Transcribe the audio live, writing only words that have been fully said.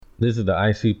This is the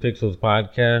IC Pixels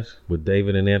podcast with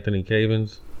David and Anthony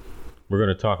Cavins. We're going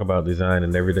to talk about design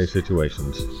in everyday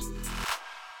situations.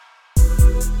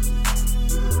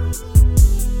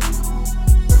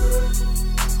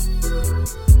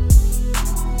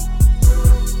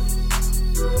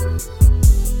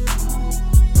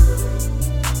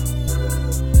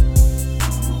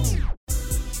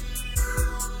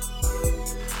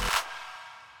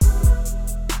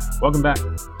 Welcome back.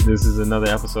 This is another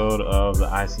episode of the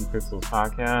IC Pixels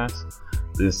podcast.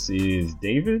 This is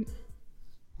David.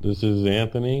 This is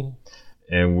Anthony.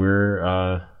 And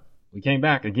we came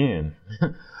back again.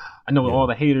 I know all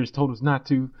the haters told us not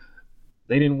to.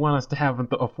 They didn't want us to have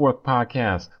a fourth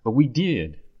podcast, but we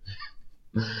did.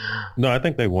 No, I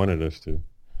think they wanted us to.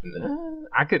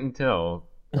 I couldn't tell,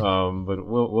 but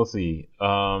we'll see.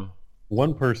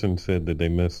 One person said that they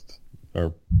missed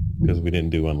because we didn't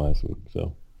do one last week,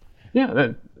 so.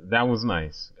 Yeah, that was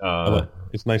nice.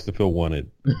 It's nice to feel wanted.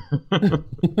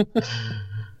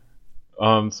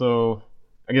 So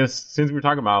I guess since we were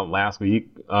talking about last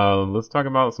week, let's talk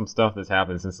about some stuff that's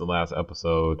happened since the last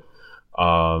episode.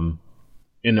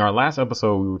 In our last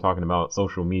episode, we were talking about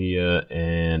social media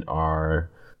and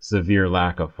our severe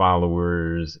lack of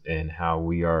followers and how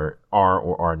we are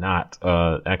or are not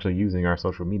actually using our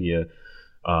social media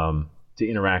to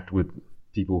interact with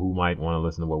people who might want to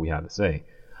listen to what we have to say.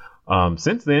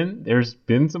 Since then, there's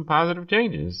been some positive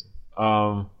changes.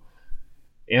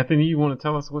 Anthony, you want to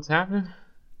tell us what's happening?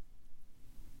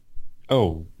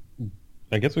 Oh,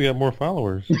 I guess we got more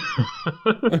followers.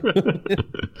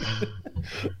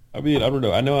 I mean, I don't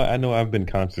know. I know I've been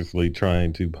consciously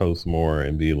trying to post more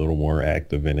and be a little more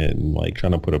active in it and like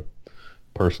trying to put a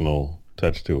personal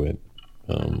touch to it.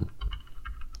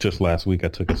 Just last week, I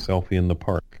took a selfie in the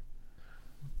park.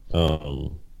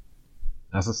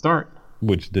 That's a start.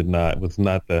 Which was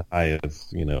not the highest,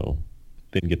 didn't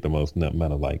get the most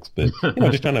amount of likes, but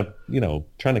just trying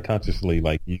to consciously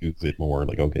like use it more,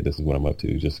 like, okay, this is what I'm up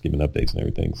to, just giving updates and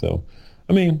everything. So,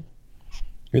 I mean,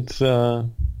 it's, I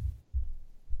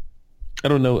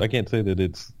don't know. I can't say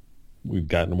that we've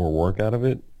gotten more work out of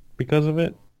it because of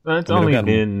it. It's only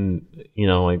been,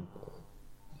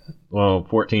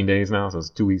 14 days now. So it's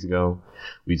 2 weeks ago.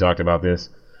 We talked about this.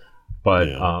 But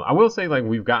yeah. I will say, like,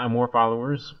 we've gotten more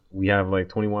followers. We have, like,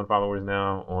 21 followers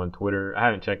now on Twitter. I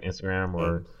haven't checked Instagram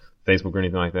or Facebook or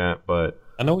anything like that, but...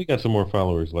 I know we got some more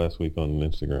followers last week on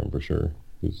Instagram, for sure.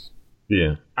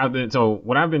 Yeah. So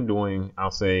what I've been doing,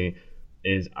 I'll say,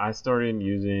 is I started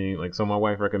using... so my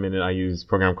wife recommended I use a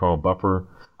program called Buffer.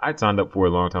 I'd signed up for it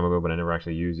a long time ago, but I never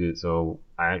actually used it. So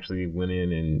I actually went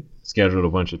in and scheduled a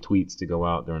bunch of tweets to go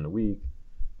out during the week.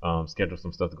 Scheduled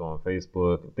some stuff to go on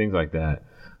Facebook, things like that.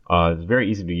 It's very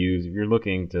easy to use if you're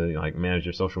looking to manage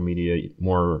your social media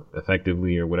more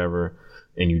effectively or whatever,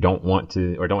 and you don't want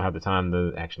to or don't have the time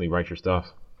to actually write your stuff.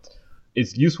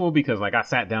 It's useful because I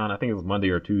sat down, I think it was Monday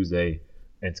or Tuesday,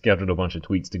 and scheduled a bunch of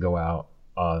tweets to go out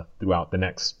throughout the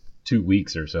next 2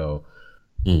 weeks or so.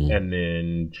 And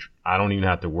then I don't even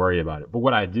have to worry about it. But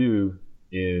what I do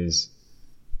is,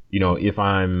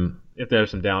 if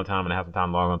there's some downtime and I have some time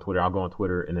to log on Twitter, I'll go on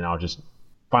Twitter and then I'll just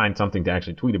find something to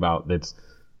actually tweet about that's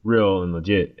real and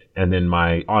legit, and then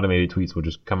my automated tweets will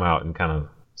just come out and kind of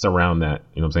surround that.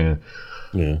 You know what I'm saying?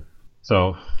 Yeah.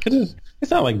 So it's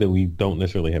not like that we don't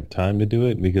necessarily have time to do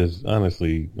it, because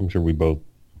honestly, I'm sure we both,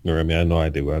 I know I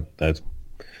do. I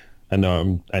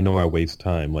know I waste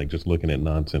time just looking at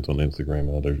nonsense on Instagram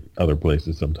and other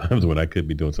places sometimes when I could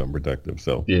be doing something productive.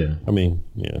 So yeah. I mean,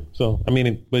 yeah. So I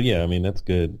mean, but yeah, I mean that's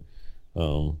good.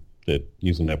 That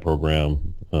using that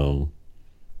program.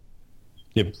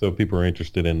 So people are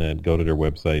interested in that, go to their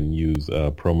website and use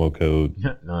promo code.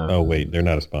 Oh wait, they're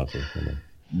not a sponsor.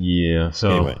 Yeah.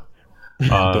 So anyway,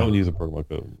 don't use a promo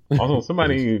code. Also,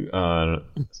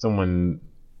 someone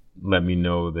let me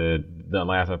know that the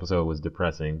last episode was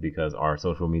depressing because our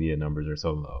social media numbers are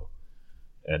so low,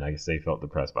 and I guess they felt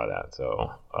depressed by that.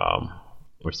 So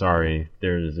we're sorry.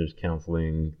 There's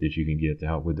counseling that you can get to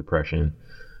help with depression.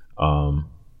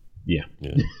 Yeah.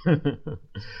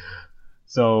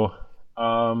 So.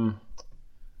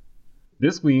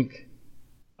 This week,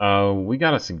 we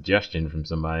got a suggestion from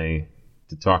somebody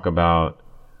to talk about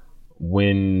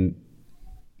when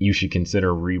you should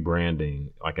consider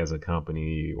rebranding, as a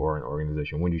company or an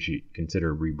organization, when you should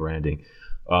consider rebranding.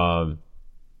 Because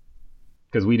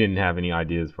we didn't have any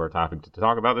ideas for a topic to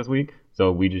talk about this week,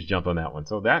 so we just jumped on that one.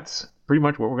 So that's pretty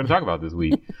much what we're going to talk about this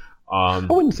week. I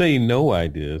wouldn't say no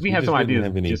ideas. We had some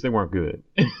ideas, just they weren't good.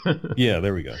 Yeah,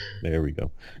 there we go.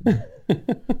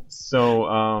 So,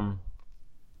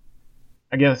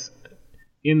 I guess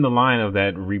in the line of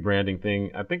that rebranding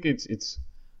thing, I think it's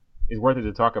it's worth it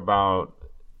to talk about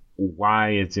why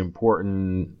it's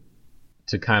important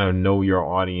to kind of know your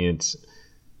audience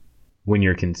when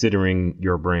you're considering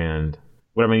your brand.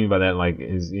 What I mean by that, like,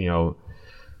 is,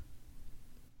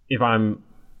 if I'm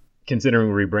considering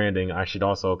rebranding, I should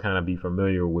also kind of be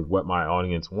familiar with what my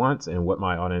audience wants and what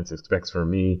my audience expects from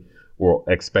me or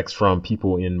expects from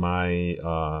people in my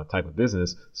type of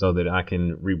business, so that I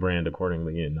can rebrand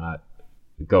accordingly and not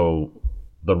go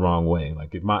the wrong way.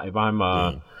 Like if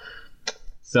I'm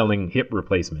selling hip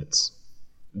replacements,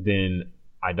 then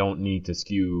I don't need to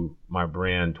skew my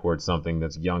brand towards something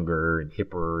that's younger and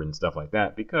hipper and stuff like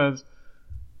that, because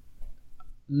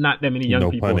not that many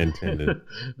young people. No pun intended.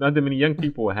 Not that many young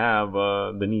people have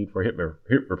the need for hip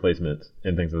replacements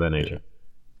and things of that nature.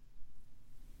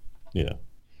 Yeah.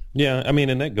 I mean,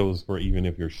 and that goes for even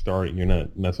if you're starting, you're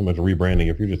not so much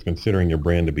rebranding. If you're just considering your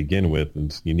brand to begin with,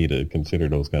 and you need to consider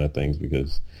those kind of things,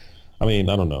 because, I mean,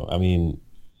 I don't know. I mean,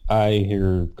 I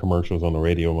hear commercials on the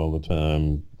radio all the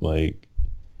time, like,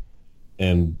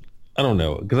 and I don't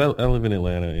know, because I live in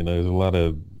Atlanta, and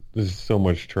there's so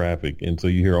much traffic, and so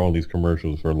you hear all these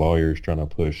commercials for lawyers trying to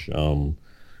push,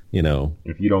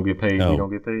 if you don't get paid, you don't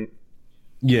get paid.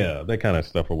 Yeah, that kind of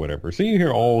stuff or whatever. So you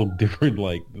hear all different,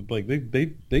 like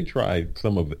they try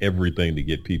some of everything to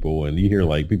get people, and you hear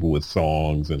like people with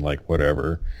songs and like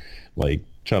whatever, like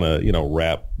trying to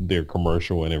rap their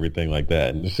commercial and everything like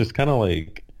that, and it's just kind of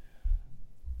like,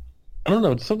 I don't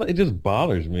know, it just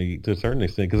bothers me to a certain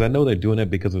extent, because I know they're doing that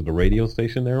because of the radio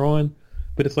station they're on,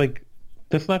 but it's like,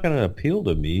 that's not going to appeal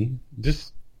to me.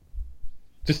 Just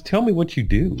tell me what you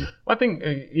do. Well, I think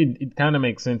it kind of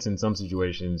makes sense in some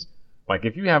situations. Like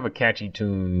if you have a catchy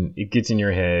tune, it gets in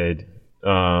your head,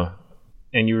 and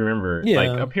you remember. Yeah.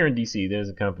 Like up here in DC, there's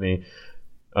a company,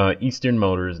 Eastern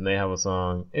Motors, and they have a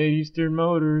song, "Hey Eastern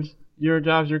Motors, your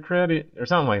job's your credit," or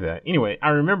something like that. Anyway, I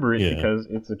remember it because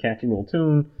it's a catchy little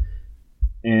tune,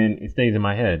 and it stays in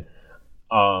my head.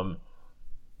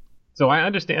 So I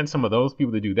understand some of those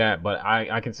people that do that, but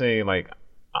I can say, like,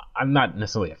 I'm not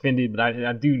necessarily offended, but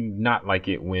I do not like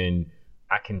it when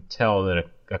I can tell that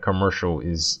a commercial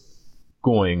is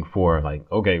going for, like,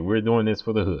 okay, we're doing this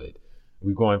for the hood.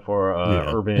 We're going for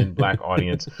urban black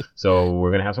audience. So we're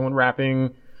going to have someone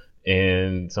rapping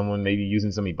and someone maybe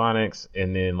using some Ebonics.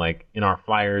 And then, like, in our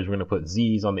flyers, we're going to put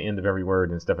Z's on the end of every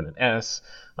word instead of an S.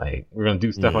 Like, we're going to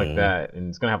do stuff like that. And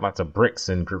it's going to have lots of bricks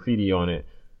and graffiti on it.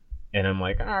 And I'm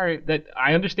like, all right, that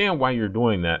I understand why you're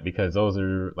doing that, because those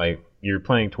are, like, you're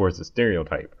playing towards the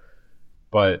stereotype.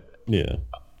 But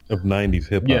of 90s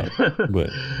hip hop.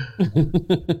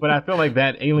 But I feel like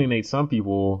that alienates some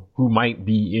people who might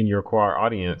be in your core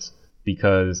audience,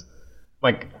 because,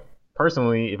 like,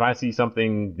 personally, if I see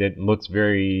something that looks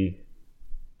very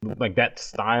like that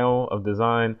style of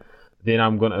design, then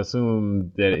I'm going to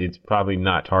assume that it's probably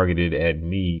not targeted at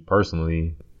me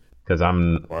personally, because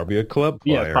I'm probably a club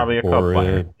flyer. Yeah, it's probably a club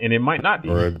flyer, and it might not be.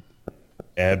 Or an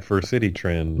ad for City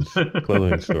Trends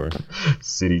clothing store.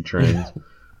 City Trends.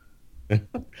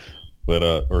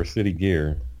 But or City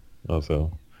Gear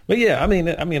also. But yeah, I mean,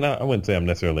 I wouldn't say I'm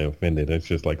necessarily offended. It's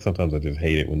just like sometimes I just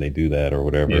hate it when they do that or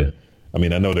whatever. Yeah. I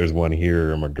mean, I know there's one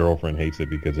here, and my girlfriend hates it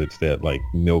because it's that like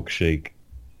milkshake.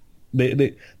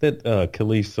 That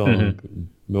Khalees song,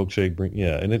 milkshake,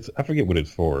 and it's, I forget what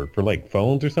it's for like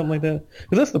phones or something like that.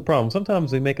 Because that's the problem.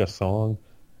 Sometimes they make a song,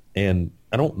 and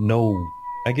I don't know.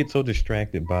 I get so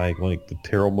distracted by like the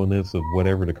terribleness of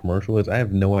whatever the commercial is. I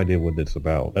have no idea what it's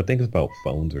about. I think it's about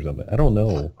phones or something. I don't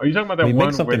know. Are you talking about that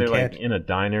one where they're like in a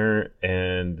diner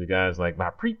and the guy's like, my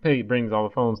prepaid brings all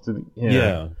the phones to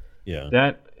the... Yeah.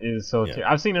 That is so...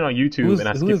 I've seen it on YouTube and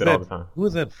I skip it all the time. Who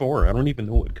is that for? I don't even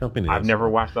know what company it is. I've never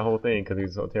watched the whole thing because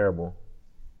it's so terrible.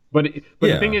 But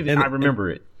the thing is, I remember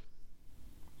it.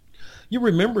 You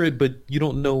remember it, but you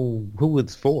don't know who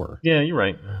it's for. Yeah, you're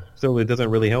right. So it doesn't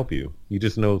really help you. You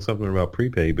just know something about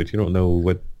prepaid, but you don't know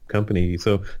what company.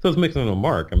 So it's mixing a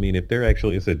mark. I mean, if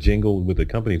it's a jingle with the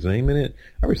company's name in it,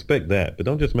 I respect that. But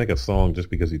don't just make a song just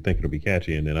because you think it'll be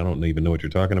catchy, and then I don't even know what you're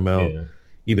talking about. Yeah.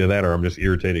 Either that, or I'm just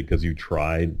irritated because you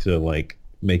tried to like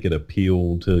make it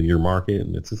appeal to your market,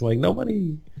 and it's just like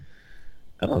nobody.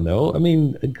 I don't know. I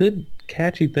mean, a good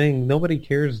catchy thing, nobody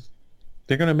cares.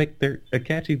 They're gonna make a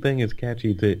catchy thing is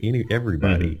catchy to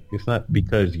everybody. Mm-hmm. It's not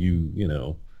because you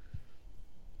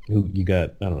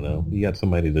got, I don't know, you got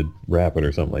somebody to rap it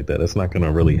or something like that. That's not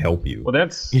gonna really help you. Well,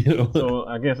 that's so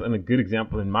I guess a good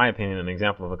example, in my opinion, an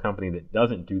example of a company that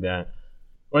doesn't do that,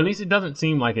 or at least it doesn't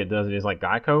seem like it does it, is like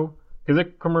Geico, because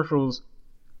their commercials,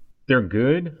 they're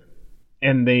good,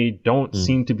 and they don't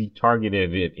seem to be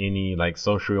targeted at any like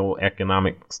social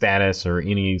economic status or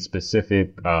any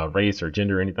specific race or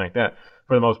gender or anything like that.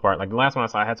 for the most part. Like the last one I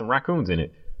saw had some raccoons in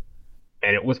it,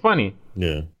 and it was funny.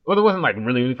 Yeah. Well, it wasn't like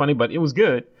really, really funny, but it was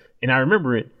good, and I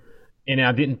remember it, and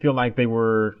I didn't feel like they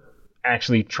were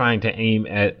actually trying to aim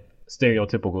at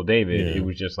stereotypical David. Yeah. It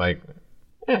was just like,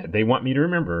 they want me to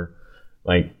remember,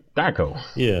 like Geico.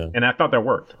 Yeah. And I thought that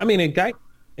worked. I mean, in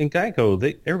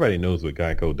Geico, everybody knows what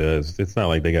Geico does. It's not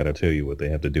like they got to tell you what they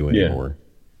have to do anymore.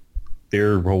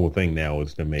 Their whole thing now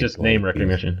is to make just name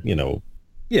recognition.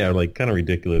 Like kind of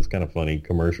ridiculous, kind of funny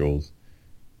commercials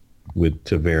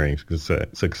to varying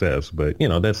success. But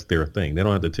that's their thing. They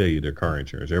don't have to tell you their car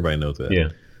insurance. Everybody knows that. Yeah.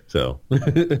 So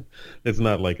it's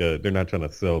not like they're not trying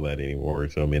to sell that anymore.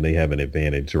 So I mean, they have an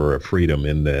advantage or a freedom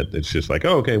in that it's just like,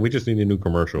 oh, okay, we just need a new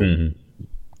commercial. Mm-hmm.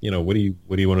 What do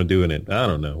you want to do in it? I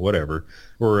don't know, whatever.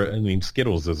 Or I mean,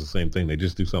 Skittles does the same thing. They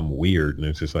just do something weird, and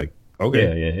it's just like,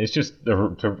 okay, yeah. It's just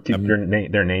to keep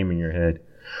their name in your head.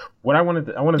 What I wanted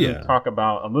to talk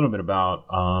about a little bit about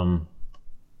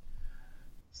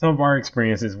some of our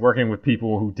experiences working with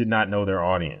people who did not know their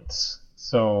audience.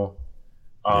 So,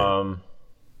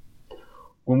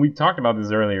 when we talked about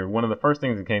this earlier, one of the first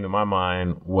things that came to my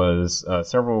mind was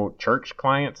several church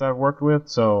clients I've worked with.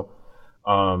 So,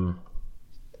 I've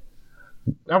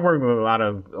worked with a lot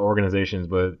of organizations,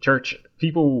 but church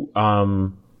people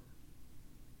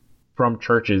from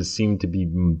churches seem to be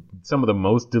some of the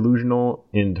most delusional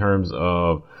in terms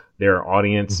of their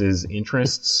audience's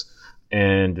interests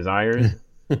and desires.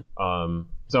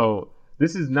 So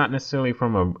this is not necessarily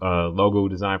from a logo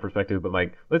design perspective, but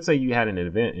like, let's say you had an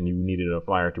event and you needed a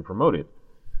flyer to promote it.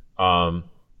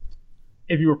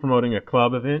 If you were promoting a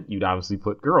club event, you'd obviously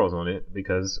put girls on it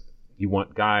because you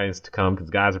want guys to come, because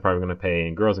guys are probably going to pay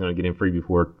and girls are going to get in free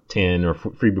before 10 or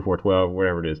free before 12,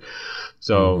 whatever it is.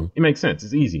 So it makes sense.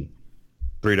 It's easy.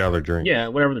 $3 drink. Yeah,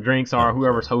 whatever the drinks are,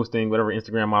 whoever's hosting, whatever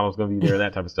Instagram model is going to be there,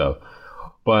 that type of stuff.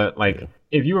 But like,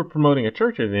 if you were promoting a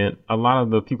church event, a lot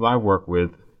of the people I work with,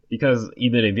 because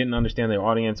either they didn't understand their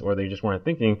audience or they just weren't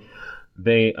thinking,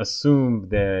 they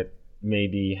assumed that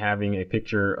maybe having a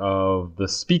picture of the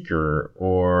speaker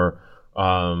or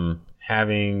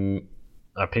having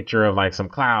a picture of like some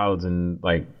clouds and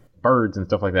like birds and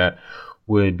stuff like that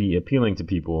would be appealing to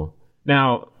people.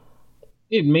 Now,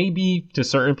 it may be to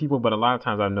certain people, but a lot of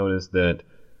times I've noticed that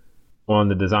on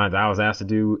the designs I was asked to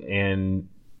do and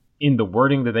in the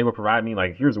wording that they would provide me,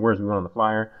 like, here's the words we want on the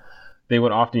flyer, they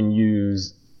would often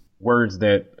use words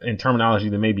that and terminology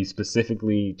that may be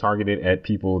specifically targeted at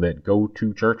people that go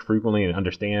to church frequently and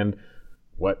understand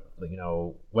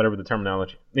whatever the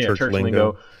terminology, church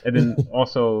lingo. And then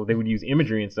also they would use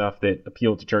imagery and stuff that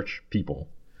appeal to church people.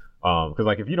 Because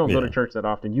like, if you don't go to church that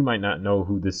often, you might not know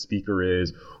who this speaker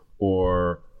is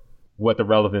or what the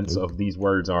relevance of these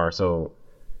words are. So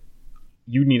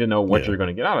you need to know what you're going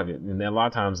to get out of it. And then a lot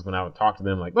of times when I would talk to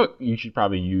them, like, look, you should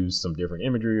probably use some different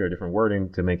imagery or different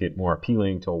wording to make it more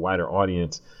appealing to a wider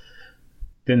audience.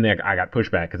 Then I got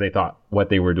pushback because they thought what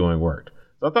they were doing worked.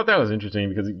 So I thought that was interesting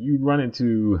because you run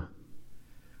into,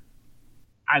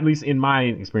 at least in my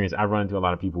experience, I run into a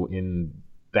lot of people in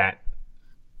that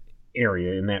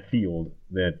area, in that field,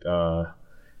 that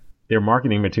their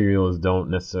marketing materials don't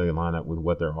necessarily line up with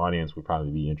what their audience would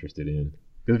probably be interested in.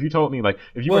 Because if you told me, like,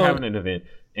 if you were having an event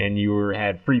and you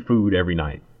had free food every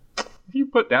night, if you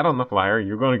put that on the flyer,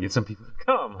 you're going to get some people to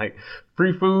come. Like,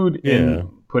 free food and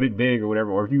put it big or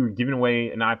whatever. Or if you were giving away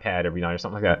an iPad every night or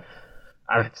something like that.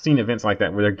 I've seen events like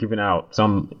that where they're giving out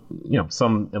some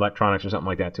electronics or something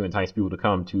like that to entice people to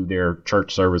come to their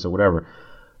church service or whatever.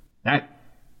 That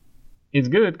is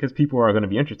good because people are going to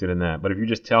be interested in that. But if you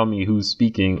just tell me who's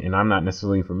speaking and I'm not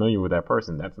necessarily familiar with that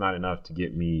person, that's not enough to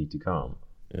get me to come.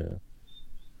 Yeah.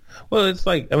 Well, it's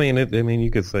like,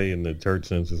 you could say in the church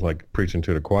sense, it's like preaching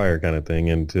to the choir kind of thing.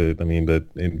 And but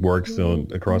it works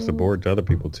across the board to other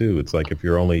people too. It's like, if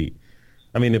you only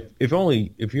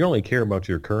care about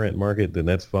your current market, then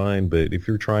that's fine. But if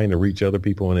you're trying to reach other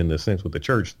people, and in the sense with the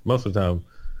church, most of the time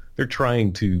they're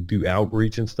trying to do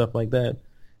outreach and stuff like that.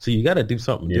 So you got to do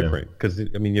something different because a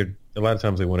lot of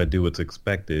times they want to do what's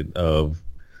expected of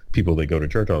people that go to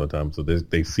church all the time. So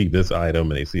they see this item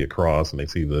and they see a cross and they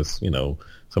see this,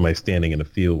 somebody standing in the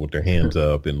field with their hands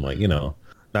up and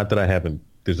not that I haven't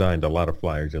designed a lot of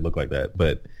flyers that look like that,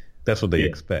 but that's what they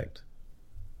expect.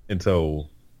 And so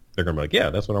they're going to be like, yeah,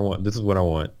 that's what I want. This is what I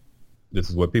want. This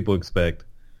is what people expect.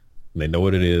 And they know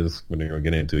what it is when they're going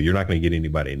to get into it. You're not going to get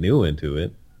anybody new into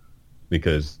it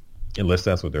because unless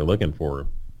that's what they're looking for.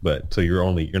 But so you're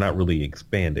not really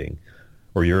expanding,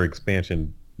 or your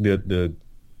expansion, the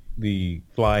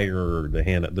flyer or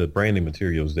the branding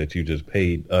materials that you just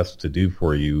paid us to do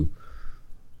for you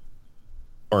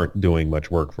aren't doing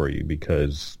much work for you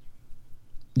because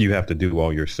you have to do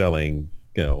all your selling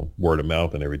word of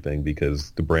mouth and everything,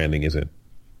 because the branding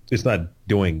it's not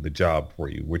doing the job for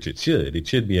you, which it should. It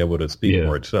should be able to speak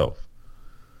for itself.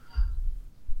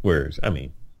 Whereas, I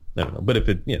mean, I don't know. But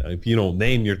if you don't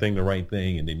name your thing the right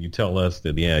thing, and then you tell us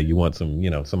that, you want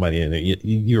some, somebody in there,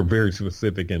 you're very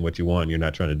specific in what you want. You're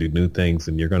not trying to do new things,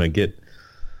 and you're going to get,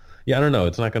 I don't know.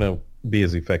 It's not going to be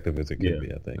as effective as it could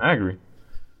be, I think. I agree.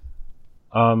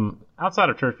 Outside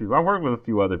of church people, I work with a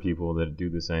few other people that do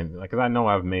the same. Like, 'cause I know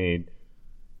I've made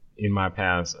in my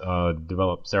past,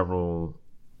 developed several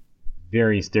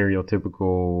very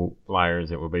stereotypical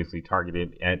flyers that were basically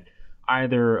targeted at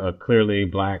either a clearly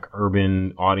black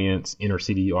urban audience, inner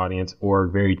city audience, or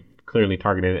very clearly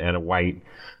targeted at a white,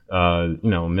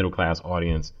 middle class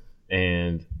audience.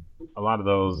 And a lot of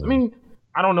those, I mean,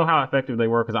 I don't know how effective they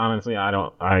were, because honestly, I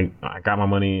got my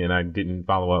money and I didn't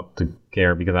follow up to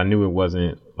care, because I knew it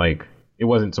wasn't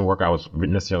some work I was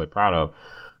necessarily proud of.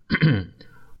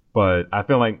 But I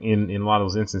feel like in a lot of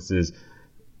those instances,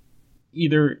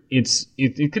 either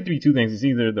it could be two things. It's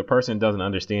either the person doesn't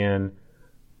understand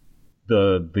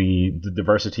the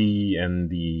diversity and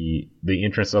the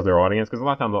interests of their audience, because a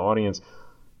lot of times the audience,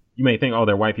 you may think, oh,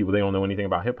 they're white people, they don't know anything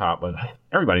about hip hop, but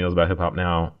everybody knows about hip hop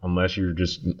now, unless you're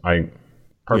just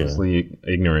purposely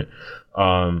ignorant.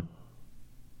 So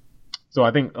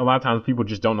I think a lot of times people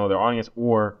just don't know their audience,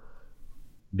 or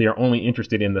they're only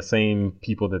interested in the same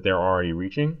people that they're already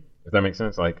reaching. If that makes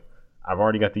sense. Like, I've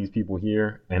already got these people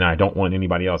here, and I don't want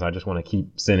anybody else. I just want to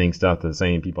keep sending stuff to the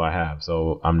same people I have.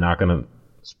 So I'm not going to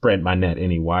spread my net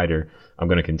any wider. I'm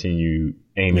going to continue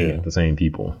aiming at the same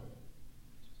people.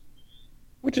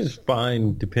 Which is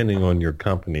fine depending on your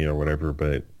company or whatever,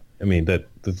 but I mean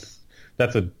that's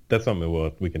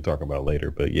something we can talk about later.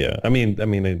 But yeah, I mean,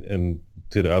 and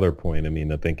to the other point, I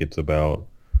mean, I think it's about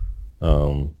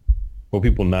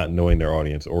people not knowing their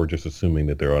audience, or just assuming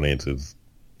that their audience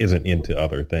isn't into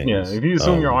other things. Yeah, if you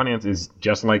assume your audience is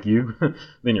just like you,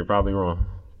 then you're probably wrong.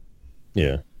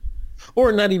 Yeah.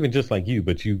 Or not even just like you,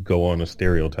 but you go on a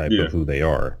stereotype of who they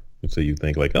are. And so you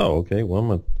think like, oh, okay, well, I'm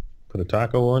going to put a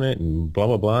taco on it and blah,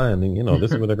 blah, blah. And then,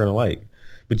 this is what they're going to like.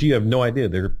 But you have no idea.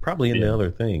 They're probably into other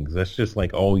things. That's just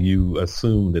like all you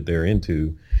assume that they're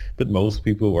into. But most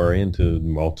people are into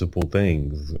multiple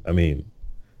things. I mean,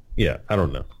 I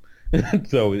don't know.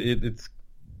 So it's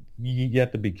you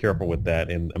have to be careful with that.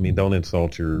 And I mean, don't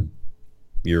insult your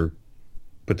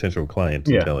potential client's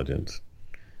intelligence.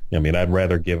 I mean, I'd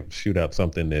rather shoot out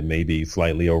something that may be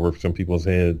slightly over some people's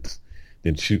heads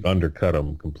than undercut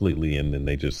them completely, and then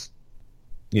they just,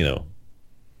 I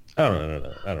don't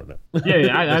know.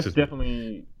 Yeah, I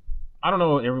definitely. I don't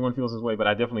know if everyone feels this way, but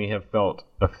I definitely have felt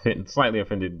slightly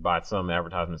offended by some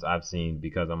advertisements I've seen,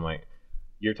 because I'm like,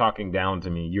 you're talking down to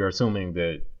me. You're assuming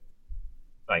that,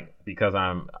 like, because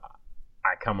I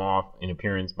come off in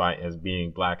appearance as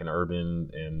being black and urban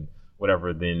and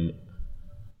whatever, then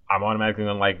I'm automatically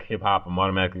gonna like hip hop. I'm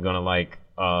automatically gonna like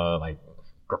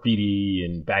graffiti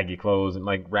and baggy clothes and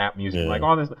like rap music, like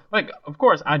all this. Like, of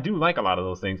course, I do like a lot of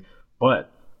those things,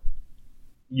 but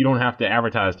you don't have to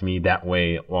advertise to me that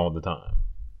way all the time.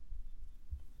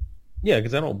 Yeah,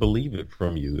 because I don't believe it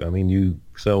from you. I mean, you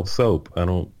sell soap. I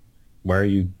don't. Why are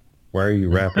you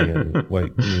rapping? And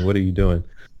what are you doing?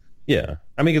 Yeah,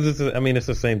 I mean, because it's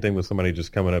the same thing with somebody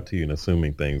just coming up to you and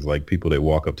assuming things, like people that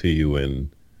walk up to you and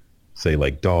say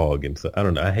like dog, and so I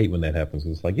don't know. I hate when that happens.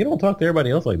 It's like, you don't talk to everybody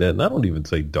else like that, and I don't even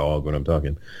say dog when I'm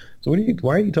talking. So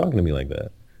why are you talking to me like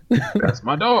that? That's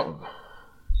my dog.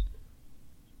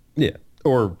 Yeah,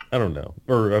 or I don't know.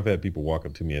 Or I've had people walk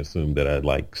up to me and assume that I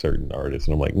like certain artists,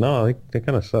 and I'm like, no, they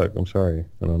kind of suck. I'm sorry,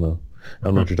 I don't know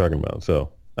what you're talking about.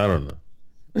 So I don't know.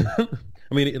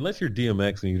 I mean, unless you're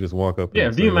DMX and you just walk up. Yeah,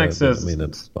 if DMX says, I mean,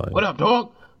 that's fine. What up,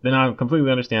 dog? Then I completely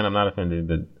understand. I'm not offended.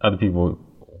 That other people,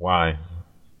 why?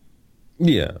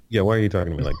 Yeah. Why are you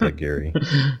talking to me like that, Gary?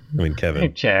 I mean, Kevin. Hey,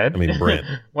 Chad. I mean, Brent.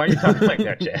 Why are you talking like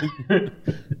that, Chad?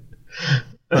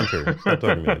 Hunter, stop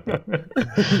talking to me like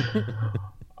that.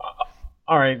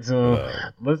 All right, so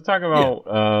let's talk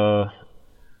about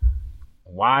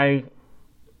why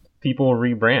people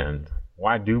rebrand.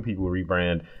 Why do people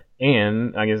rebrand?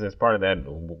 And I guess as part of that,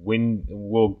 when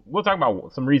we'll talk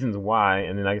about some reasons why,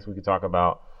 and then I guess we could talk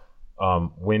about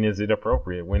when is it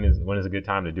appropriate? When is a good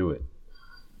time to do it?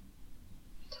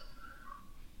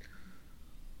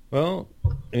 Well,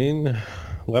 I mean, a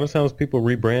lot of times people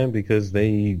rebrand because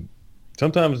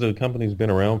sometimes the company's been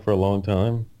around for a long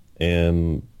time,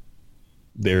 and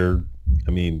sad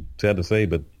to say,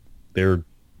 but their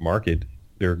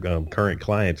current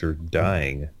clients are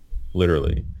dying,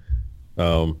 literally.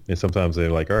 And sometimes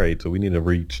they're like, all right, so we need to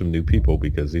reach some new people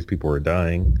because these people are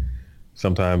dying.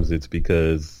 Sometimes it's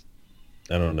because,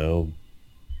 I don't know,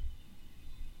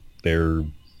 their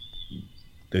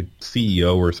the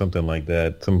CEO or something like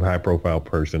that, some high profile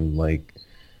person like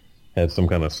had some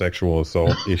kind of sexual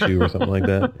assault issue or something like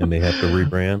that, and they have to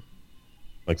rebrand,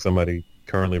 like somebody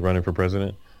currently running for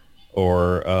president,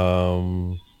 or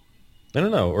I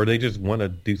don't know, or they just want to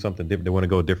do something different. They want to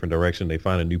go a different direction. They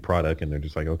find a new product, and they're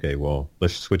just like, okay, well,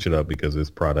 let's switch it up because this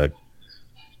product,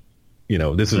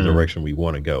 this is the direction we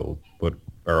want to go. But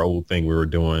our old thing we were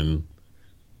doing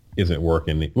isn't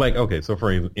working. Like, okay, so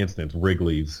for instance,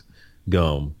 Wrigley's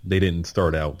gum, they didn't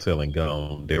start out selling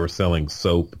gum. They were selling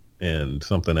soap and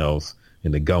something else,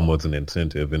 and the gum was an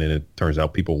incentive. And then it turns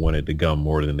out people wanted the gum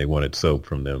more than they wanted soap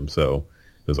from them. So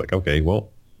it was like, okay, well,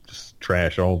 just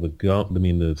trash all the gum. I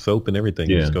mean, the soap and everything.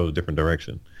 Yeah. Just go a different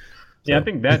direction. Yeah, I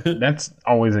think that's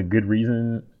always a good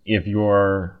reason.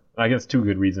 I guess two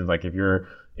good reasons. Like if your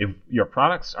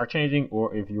products are changing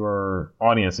or if your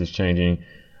audience is changing.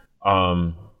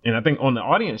 And I think on the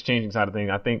audience changing side of things,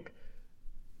 I think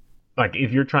like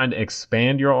if you're trying to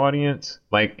expand your audience,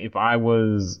 like if I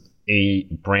was a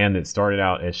brand that started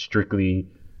out as strictly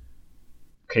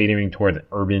catering towards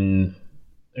urban,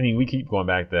 I mean, we keep going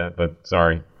back to that, but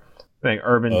sorry, like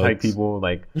urban type people,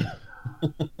 like not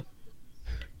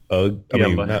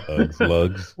Uggs,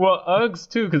 Lugs. Well, Uggs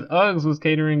too, because Uggs was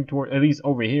catering toward, at least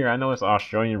over here. I know it's an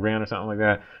Australian brand or something like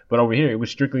that, but over here it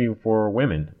was strictly for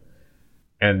women.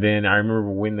 And then I remember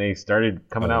when they started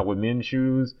coming out with men's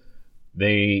shoes,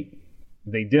 they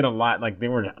did a lot. Like they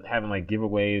were having like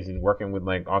giveaways and working with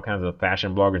like all kinds of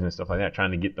fashion bloggers and stuff like that,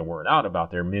 trying to get the word out about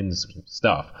their men's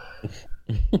stuff.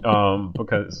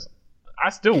 Because I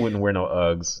still wouldn't wear no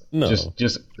Uggs. No,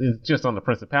 just on the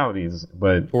principalities.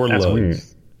 But or that's Lugs. Weird.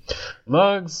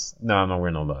 Lugs? No, I'm not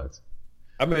wearing no Lugs.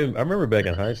 I mean, I remember back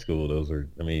in high school,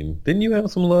 didn't you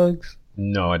have some Lugs?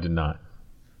 No, I did not.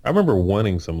 I remember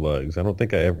wanting some Lugs. I don't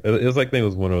think I ever. It was like it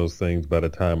was one of those things. By the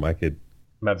time I got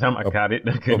it,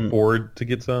 I couldn't afford to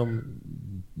get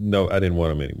some. No, I didn't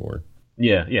want them anymore.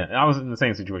 Yeah. I was in the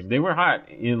same situation. They were hot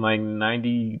in like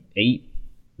 98,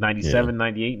 97,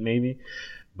 98 maybe.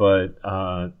 But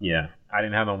I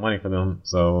didn't have no money for them,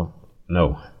 so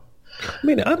no. I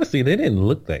mean, honestly, they didn't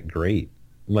look that great.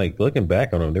 Like looking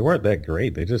back on them, they weren't that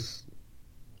great. They just.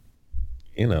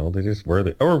 They just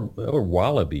were or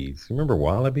Wallabies. You remember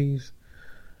Wallabies?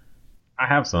 I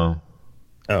have some.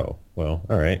 Oh, well,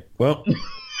 all right. Well,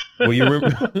 you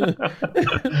remember?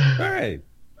 All right.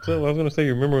 So I was going to say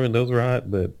you remember when those were hot,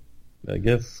 but I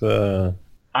guess I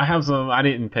have some. I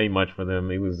didn't pay much for them.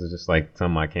 It was just like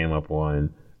something I came up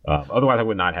on. Otherwise, I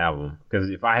would not have them because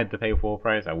if I had to pay full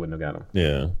price, I wouldn't have got them.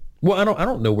 Yeah. Well, I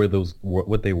don't know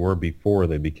what they were before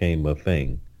they became a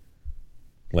thing.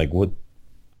 Like what.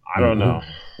 I don't know.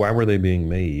 Why were they being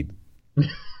made?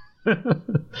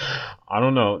 I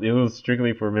don't know. It was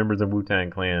strictly for members of Wu-Tang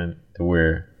Clan to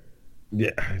wear.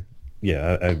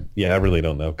 I really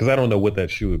don't know because I don't know what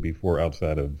that shoe would be for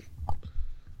outside of,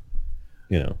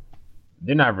 They're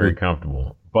not very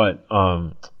comfortable. But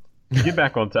get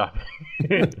back on topic.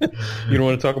 You don't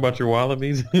want to talk about your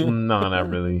Wallabies? No, not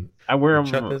really. I wear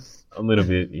them a little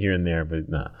bit here and there, but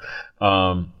nah.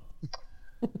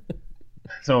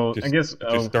 So I guess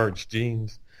just starch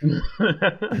jeans.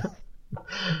 I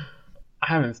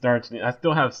haven't starched. I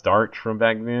still have starch from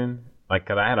back then. Like,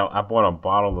 cause I bought a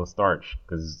bottle of starch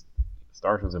because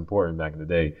starch was important back in the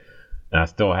day, and I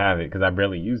still have it because I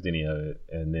barely used any of it.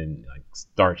 And then like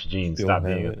starch jeans stopped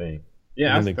being a thing.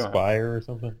 Yeah, it didn't expire or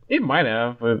something. It might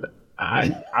have, but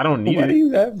I don't need it. Why do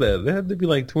you have that? That had to be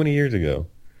like 20 years ago.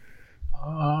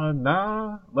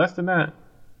 Nah, less than that.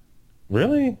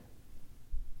 Really?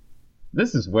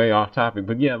 This is way off topic,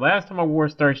 but yeah, last time I wore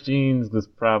starch jeans was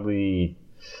probably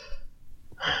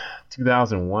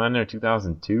 2001 or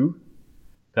 2002.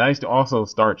 I used to also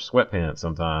starch sweatpants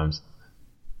sometimes.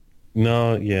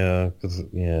 No, yeah,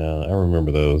 I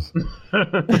remember those.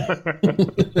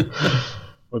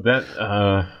 But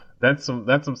that's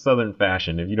some Southern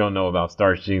fashion. If you don't know about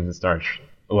starch jeans and starch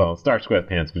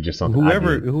sweatpants was just something.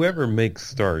 Whoever makes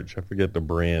starch, I forget the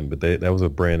brand, but that was a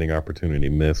branding opportunity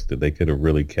missed that they could have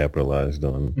really capitalized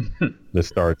on the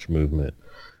starch movement.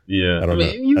 Yeah, I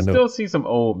mean, you still see some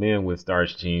old men with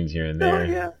starch jeans here and there.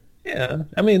 Oh, yeah.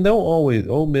 I mean,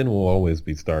 old men will always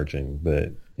be starching,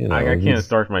 but I can't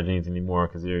starch my jeans anymore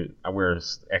because I wear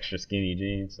extra skinny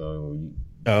jeans, so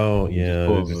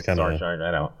you just kind of starch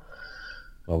right out.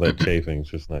 All that chafing's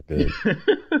just not good.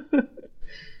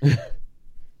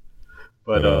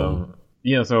 But what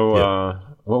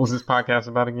was this podcast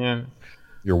about again?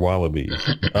 Your Wallabies.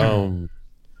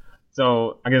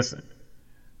 So I guess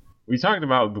we talked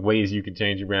about the ways you can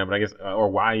change your brand, but I guess or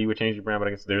why you would change your brand, but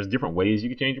I guess there's different ways you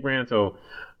can change your brand. So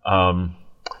I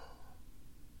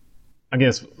I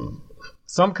guess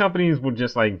some companies will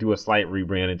just like do a slight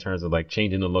rebrand in terms of like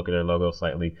changing the look of their logo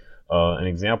slightly. An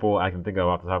example I can think of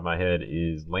off the top of my head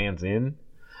is Land's End.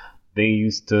 They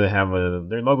used to have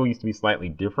their logo used to be slightly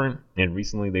different, and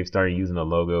recently they've started using a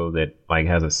logo that like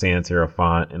has a sans serif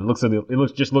font and looks a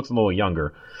little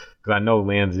younger. Because I know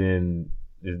Land's End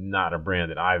is not a brand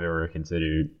that I've ever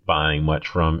considered buying much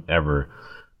from ever.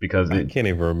 Because I can't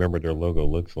even remember their logo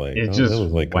looks like. It's just that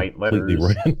was like white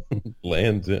letters.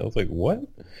 Land's End. I was like, what?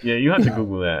 Yeah, you have to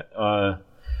Google that.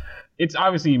 It's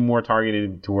obviously more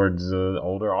targeted towards the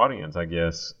older audience, I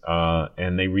guess.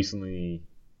 And they recently,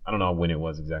 I don't know when it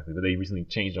was exactly, but they recently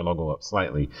changed their logo up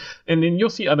slightly. And then you'll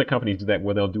see other companies do that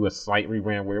where they'll do a slight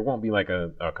rebrand where it won't be like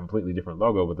a completely different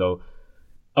logo, but they'll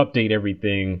update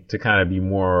everything to kind of be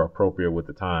more appropriate with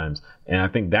the times. And I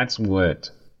think that's what,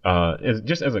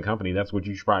 just as a company, that's what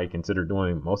you should probably consider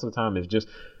doing most of the time, is just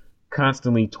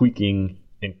constantly tweaking,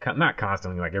 and not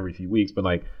constantly like every few weeks, but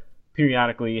like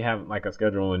periodically have like a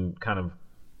schedule and kind of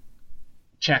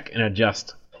check and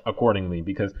adjust accordingly.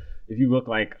 Because if you look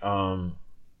like at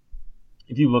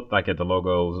the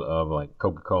logos of like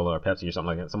Coca-Cola or Pepsi or something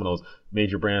like that, some of those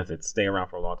major brands that stay around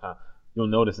for a long time, you'll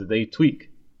notice that they tweak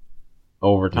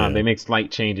over time. Yeah. They make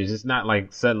slight changes. It's not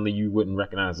like suddenly you wouldn't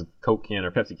recognize a Coke can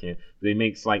or Pepsi can. They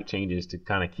make slight changes to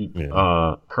kind of keep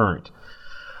current.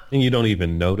 And you don't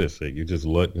even notice it. You just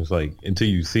look. It's like until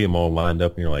you see them all lined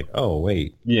up, and you're like, "Oh,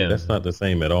 wait, that's not the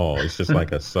same at all." It's just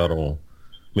like a subtle.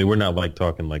 I mean, we're not like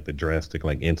talking like the drastic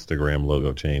like Instagram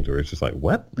logo change, where it's just like,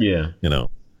 "What?" Yeah,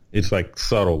 it's like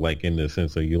subtle, like in the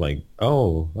sense of you like,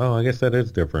 "Oh, I guess that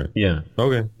is different." Yeah.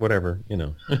 Okay, whatever. I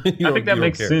think that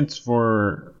makes sense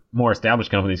for more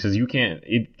established companies because you can't.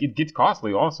 It gets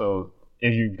costly also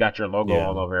if you got your logo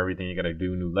all over everything. You got to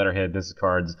do new letterhead, business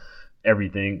cards,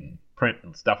 everything. Print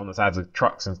stuff on the sides of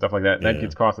trucks and stuff like that. That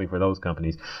gets costly for those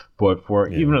companies. But for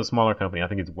even a smaller company, I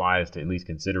think it's wise to at least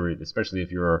consider it, especially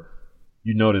if you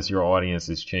notice your audience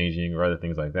is changing or other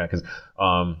things like that. Because,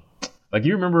 like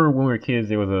you remember when we were kids,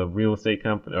 there was a real estate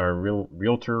company or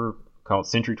realtor called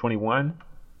Century 21.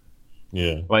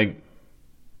 Yeah. Like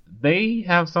they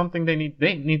have something they need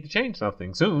to change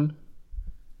something soon.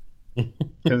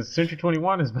 Because Century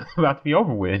 21 is about to be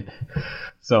over with.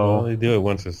 So they do it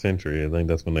once a century. I think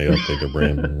that's when they update their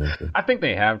branding. I think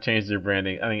they have changed their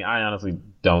branding. I mean, I honestly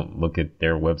don't look at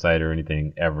their website or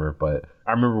anything ever, but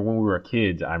I remember when we were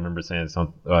kids, I remember saying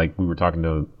something like we were talking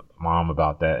to mom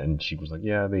about that, and she was like,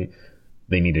 "Yeah,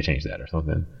 they need to change that or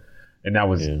something." And that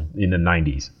was in the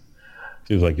 90s.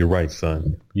 She was like, "You're right,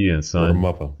 son." Yeah, son.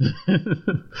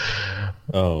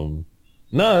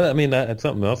 No, I mean, that's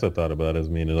something else I thought about is,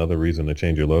 another reason to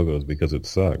change your logo is because it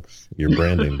sucks. Your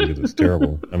branding, because it's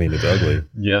terrible. I mean, it's ugly.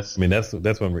 Yes. I mean, that's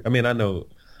when, I know,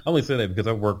 I only say that because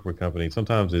I've worked with companies.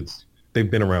 Sometimes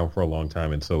they've been around for a long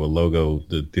time. And so a logo,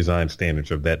 the design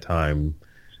standards of that time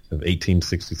of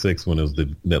 1866, when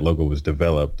that logo was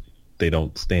developed, they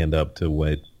don't stand up to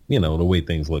what, the way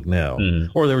things look now.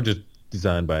 Mm-hmm. Or they were just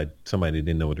designed by somebody that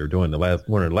didn't know what they were doing.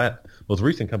 One of the most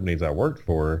recent companies I worked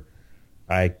for,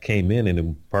 I came in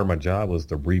and part of my job was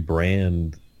to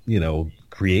rebrand,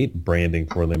 create branding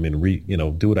for them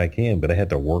and do what I can. But I had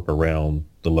to work around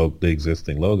the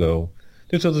existing logo.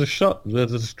 This was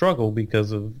a struggle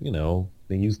because of,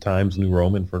 they used Times New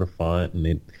Roman for the font, and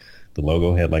the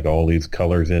logo had like all these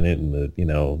colors in it, and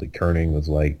the kerning was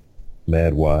like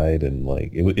mad wide, and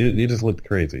like it just looked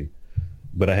crazy.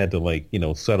 But I had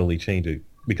to subtly change it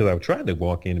because I tried to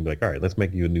walk in and be like, all right, let's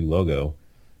make you a new logo.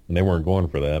 And they weren't going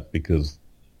for that because,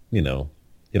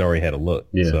 it already had a look.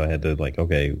 Yeah. So I had to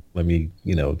okay, let me,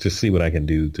 just see what I can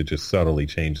do to just subtly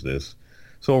change this.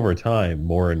 So over time,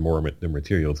 more and more the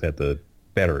materials had the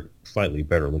slightly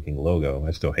better looking logo.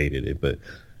 I still hated it, but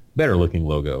better looking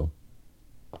logo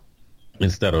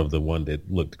instead of the one that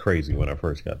looked crazy when I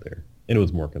first got there. And it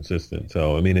was more consistent.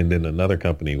 So, and then another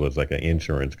company was like an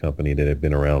insurance company that had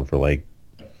been around for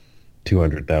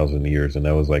 200,000 years. And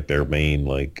that was their main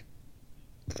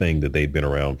thing that they'd been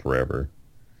around forever.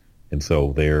 And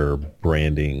so their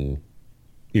branding,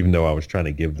 even though I was trying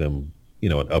to give them, an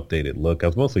updated look, I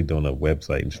was mostly doing a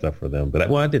website and stuff for them. But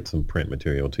I did some print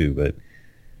material too, but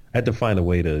I had to find a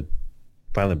way to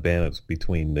find a balance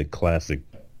between the classic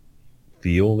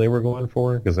feel they were going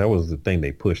for, because that was the thing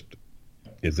they pushed,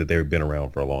 is that they've been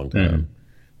around for a long time. Mm.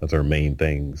 That's their main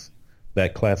things.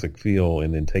 That classic feel,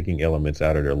 and then taking elements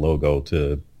out of their logo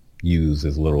to use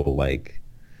as little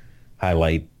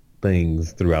highlight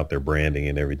things throughout their branding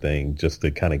and everything, just to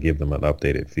kind of give them an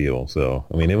updated feel. So,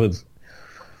 it was,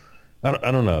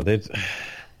 I don't know.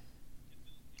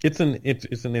 It's an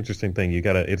interesting thing.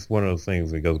 It's one of those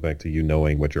things that goes back to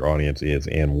knowing what your audience is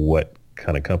and what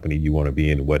kind of company you want to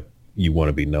be in, what you want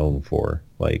to be known for.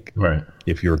 Like, Right.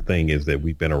 if your thing is that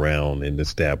we've been around and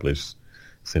established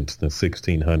since the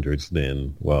 1600s,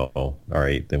 then, well, all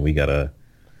right, then we gotta,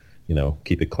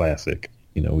 keep it classic.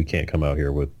 We can't come out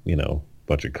here with,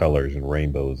 bunch of colors and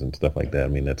rainbows and stuff like that. I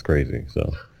mean, that's crazy.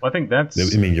 So, Well, I think that's.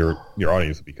 I mean, your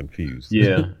audience would be confused.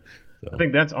 Yeah. So, I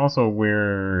think that's also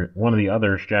where one of the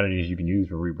other strategies you can use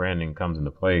for rebranding comes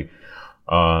into play.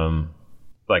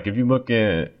 Like if you look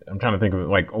at, I'm trying to think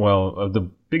of the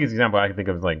biggest example I can think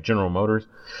of is like General Motors.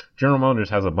 General Motors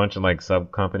has a bunch of like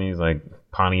sub companies like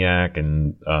Pontiac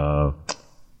and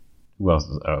who else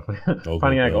is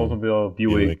Pontiac, Oldsmobile,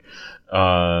 Buick.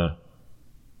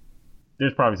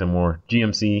 There's probably some more.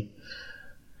 GMC.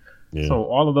 Yeah. So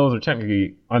all of those are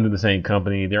technically under the same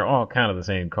company. They're all kind of the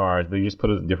same cars, but you just put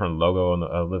a different logo and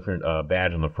a different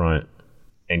badge on the front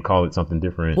and call it something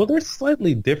different. Well, they're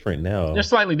slightly different now. They're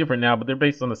slightly different now, but they're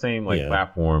based on the same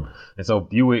platform. And so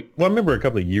Buick. Well, I remember a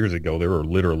couple of years ago they were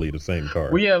literally the same car.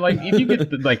 Well, yeah, like if you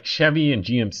get like Chevy and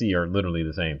GMC are literally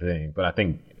the same thing, but I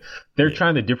think they're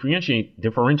trying to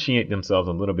differentiate themselves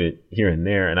a little bit here and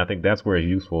there, and I think that's where it's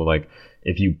useful. Like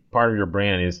if you part of your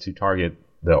brand is to target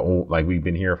the old, like we've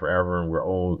been here forever and we're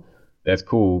old, that's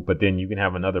cool. But then you can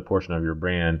have another portion of your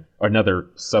brand or another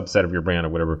subset of your brand or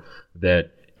whatever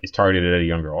that is targeted at a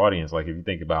younger audience. Like if you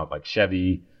think about like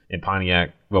Chevy and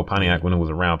Pontiac, well, Pontiac when it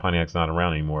was around, Pontiac's not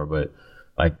around anymore, but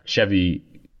like Chevy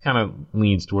kind of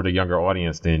leans toward a younger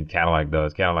audience than Cadillac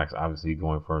does. Cadillac's obviously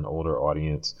going for an older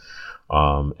audience.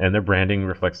 And their branding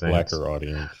reflects that. Blacker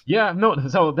audience. Yeah, no.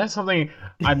 So that's something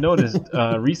I noticed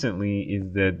recently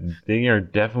is that they are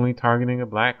definitely targeting a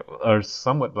black or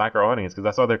somewhat blacker audience because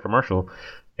I saw their commercial,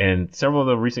 and several of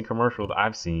the recent commercials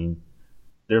I've seen,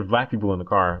 there's black people in the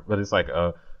car, but it's like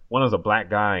one is a black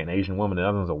guy, an Asian woman, the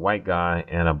other one's a white guy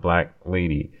and a black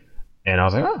lady, and I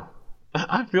was like, oh,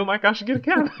 I feel like I should get a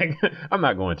Cadillac. I'm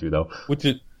not going to though. Which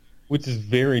is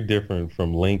very different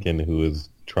from Lincoln, who is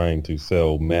trying to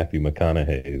sell Matthew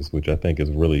McConaughey's, which I think is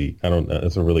really, I don't know,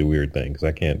 it's a really weird thing because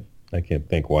I can't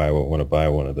think why I would want to buy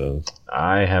one of those.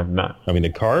 I have not. I mean, the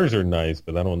cars are nice,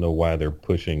 but I don't know why they're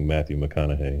pushing Matthew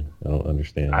McConaughey. I don't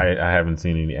understand. I haven't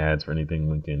seen any ads for anything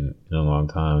Lincoln in a long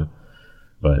time,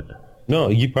 but no,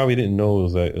 you probably didn't know it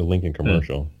was a Lincoln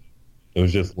commercial. It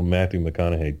was just Matthew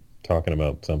McConaughey talking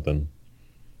about something,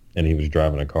 and he was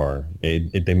driving a car.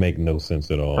 They make no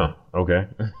sense at all. Huh, okay.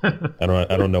 I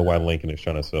don't know why Lincoln is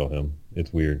trying to sell him.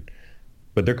 It's weird.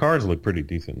 But their cars look pretty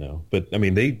decent now. But I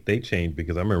mean, they changed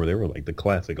because I remember they were like the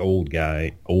classic old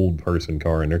person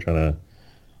car, and they're trying to,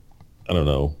 I don't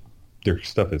know, their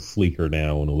stuff is sleeker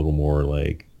now and a little more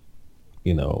like,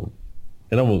 and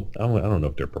I don't know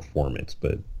if they're performance,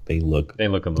 but they look a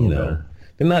little better.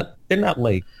 They're not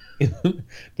like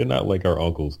they're not like our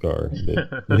uncle's car.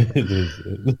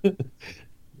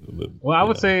 Well, I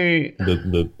would say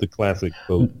the classic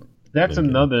boat. That's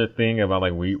another thing about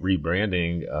like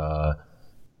rebranding.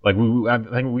 I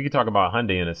think we could talk about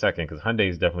Hyundai in a second because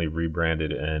Hyundai's definitely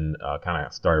rebranded and kind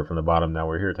of started from the bottom. Now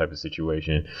we're here type of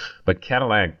situation. But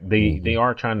Cadillac, they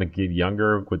are trying to get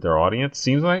younger with their audience.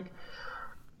 Seems like.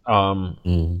 But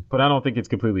I don't think it's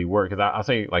completely worked because I'll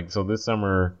say like so this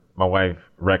summer my wife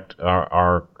wrecked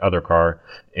our other car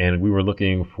and we were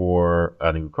looking for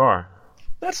a new car.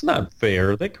 That's not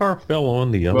fair. That car fell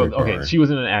on the other car. Okay, she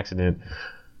was in an accident.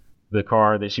 The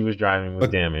car that she was driving was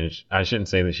damaged. I shouldn't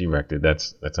say that she wrecked it.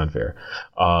 That's unfair.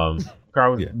 Car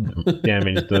was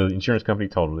damaged. The insurance company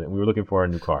totaled it. And we were looking for a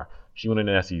new car. She wanted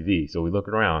an SUV, so we looked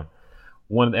around.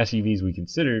 One of the SUVs we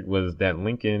considered was that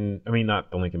Lincoln. I mean,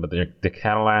 not the Lincoln, but the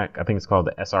Cadillac. I think it's called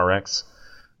the SRX.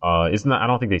 It's not. I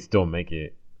don't think they still make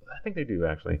it. I think they do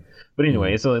actually. But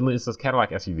anyway, it's a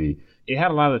Cadillac SUV. It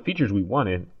had a lot of the features we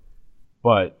wanted,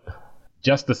 but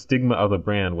just the stigma of the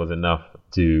brand was enough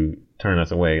to turn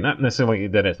us away. Not necessarily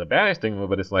that it's a bad stigma,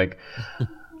 but it's like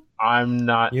I'm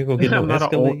not. You gonna get no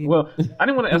Escalade? Well, I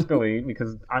didn't want to Escalade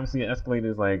because obviously an Escalade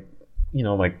is like,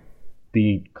 like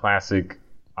the classic.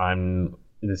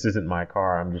 This isn't my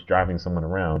car. I'm just driving someone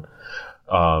around.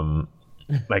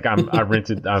 Like I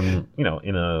rented. I'm in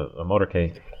a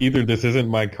motorcade. Either this isn't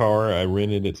my car. I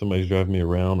rented it. Somebody's driving me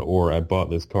around, or I bought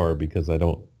this car because I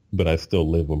don't. But I still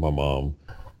live with my mom.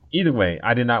 Either way,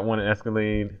 I did not want an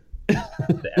Escalade.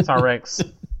 The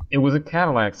SRX, it was a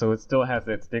Cadillac, so it still has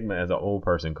that stigma as an old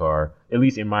person car, at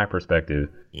least in my perspective.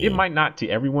 Yeah. It might not to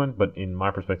everyone, but in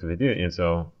my perspective it did, and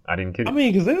so I didn't kid you. I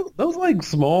mean, because those like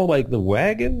small, like the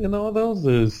wagon and all those,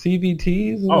 the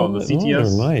CVTs. And the CTS.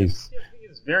 Those are nice.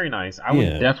 It's very nice. I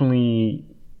would definitely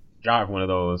drive one of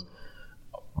those,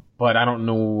 but I don't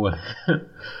know.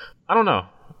 I don't know.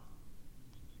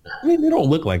 I mean, they don't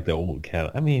look like the old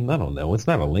Cadillac. I mean, I don't know. It's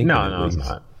not a Lincoln. No, it's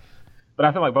not. But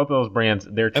I feel like both of those brands,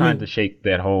 they're I trying mean, to shape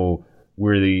that whole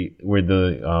we're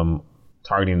the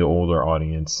targeting the older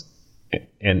audience,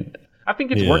 and I think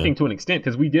it's yeah, working to an extent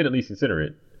because we did at least consider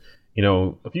it.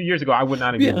 A few years ago, I would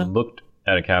not have yeah, even looked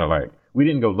at a Cadillac. We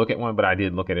didn't go look at one, but I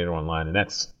did look at it online, and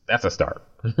that's a start.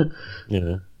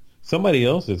 yeah. Somebody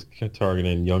else is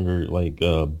targeting younger, like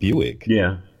Buick,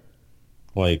 Yeah,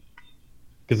 like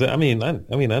because I mean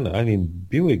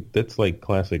Buick. That's like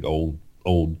classic old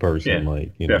person, yeah,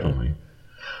 like definitely.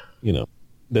 you know,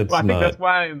 Well, that's I think that's not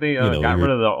why they got your rid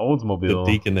of the the Oldsmobile.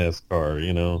 Deaconess car.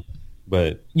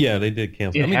 But yeah, they did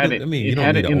cancel. It I mean, had 'cause, it. I mean, It you don't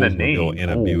had need it an in the Oldsmobile name,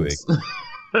 and a Buick. Olds.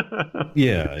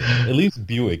 Yeah, at least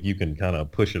Buick, you can kind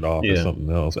of push it off as Yeah. something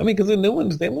else. I mean, because the new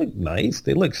ones, they look nice,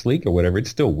 they look sleek or whatever. It's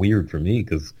still weird for me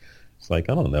because it's like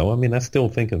I don't know. I mean, I still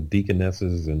think of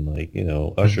deaconesses and like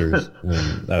ushers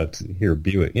when I hear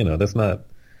Buick. That's not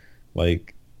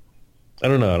like I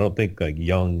don't know. I don't think like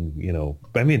young.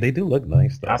 But I mean, they do look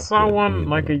nice I though. saw But I one mean,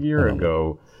 like a I year don't know.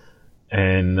 ago,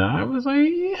 and I was like,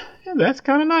 yeah, that's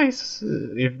kind of nice.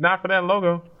 If not for that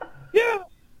logo. Yeah,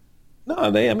 no,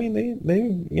 I mean,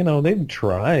 they've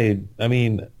tried. I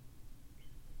mean,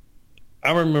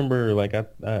 I remember like it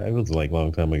was like a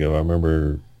long time ago. I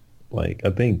remember like I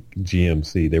think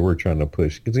GMC they were trying to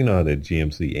push because you know how that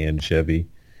GMC and Chevy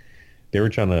they were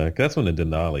trying to. That's when the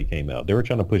Denali came out. They were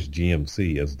trying to push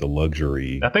GMC as the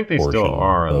luxury I think they still portion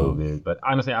are a little of. bit, but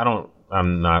honestly, I don't.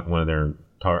 I'm not one of their.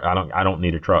 I don't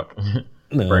need a truck for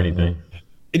No, anything.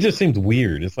 it just seems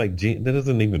weird. It's like that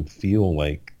doesn't even feel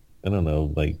like I don't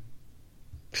know like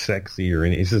sexy or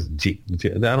anything. It's just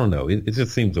I don't know. It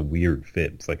just seems a weird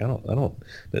fit. It's like I don't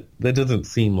that doesn't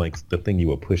seem like the thing you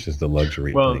would push as the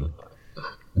luxury Well,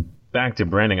 thing. back to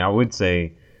branding, I would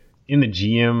say in the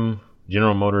GM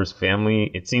General Motors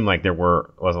family, it seemed like there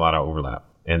was a lot of overlap,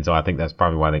 and so I think that's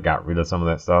probably why they got rid of some of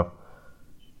that stuff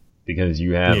because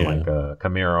you had Yeah, like a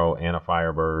Camaro and a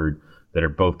Firebird that are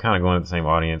both kind of going to the same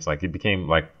audience. Like it became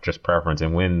like just preference,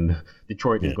 and when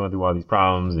Detroit is yeah. going through all these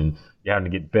problems and you're having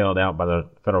to get bailed out by the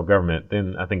federal government,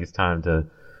 then I think it's time to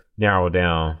narrow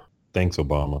down. Thanks,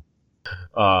 Obama.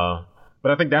 Uh,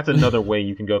 but I think that's another way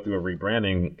you can go through a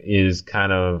rebranding is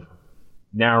kind of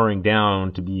narrowing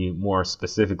down to be more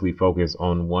specifically focused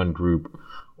on one group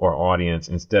or audience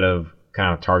instead of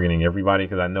kind of targeting everybody.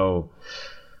 Because I know,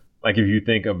 like, if you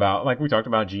think about, like, we talked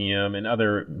about GM and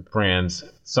other brands,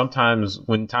 sometimes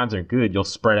when times are good, you'll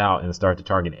spread out and start to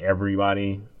target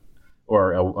everybody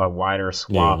or a wider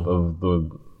swath Yeah, of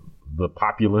the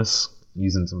populace,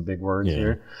 using some big words yeah,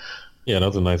 here. yeah. That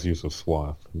was a nice use of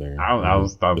swath there. I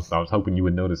was hoping you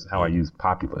would notice how I use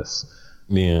populace.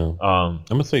 Yeah, Um,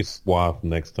 I'm gonna say swath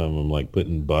next time I'm like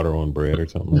putting butter on bread or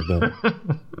something like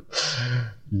that.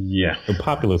 yeah, And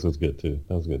populous is good too.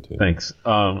 That was good too. thanks.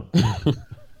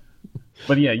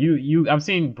 But yeah, I've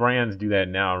seen brands do that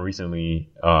now recently.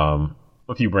 A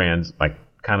few brands like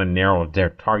kind of narrow their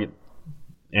target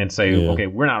and say, Yeah, okay,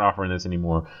 we're not offering this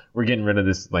anymore. We're getting rid of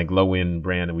this like low end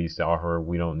brand that we used to offer.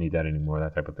 We don't need that anymore.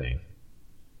 That type of thing.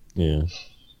 yeah.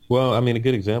 Well, I mean, a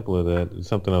good example of that is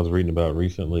something I was reading about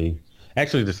recently.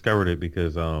 Actually discovered it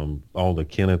because all the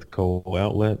Kenneth Cole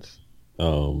outlets,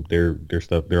 their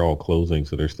stuff they're all closing,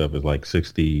 so their stuff is like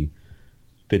 50,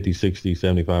 60,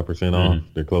 75% off. Mm.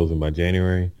 They're closing by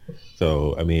January.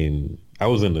 So, I mean, I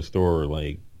was in the store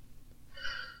like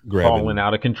Falling grabbing,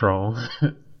 out of control.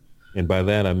 and by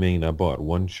that I mean I bought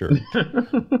one shirt.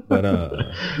 But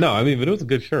no, I mean, but it was a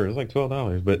good shirt. It was like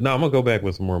 $12. But no, I'm gonna go back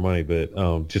with some more money. But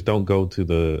just don't go to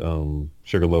the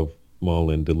Sugarloaf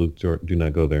Mall in Duluth, Georgia. Do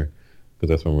not go there because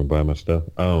that's where I'm gonna buy my stuff.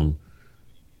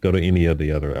 Go to any of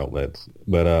the other outlets.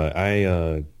 But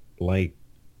like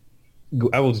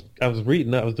I was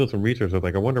reading. I was doing some research. I was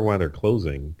like, I wonder why they're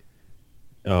closing.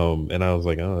 And I was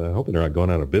like, oh, I hope they're not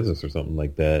going out of business or something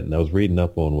like that. And I was reading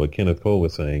up on what Kenneth Cole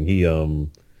was saying. He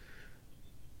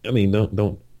I mean,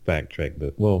 don't fact check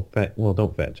the don't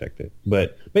fact check it.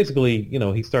 But basically,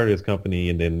 he started his company,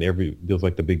 and then there was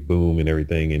like the big boom and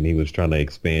everything, and he was trying to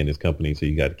expand his company. So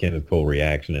you got Kenneth Cole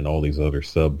Reaction and all these other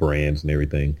sub brands and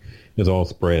everything. It's all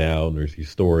spread out, and there's these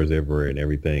stores everywhere and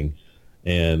everything.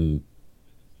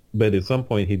 But at some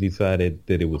point, he decided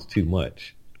that it was too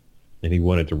much, and he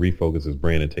wanted to refocus his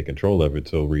brand and take control of it.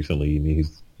 So recently,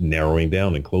 he's narrowing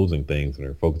down and closing things, and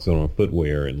they're focusing on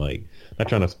footwear and like not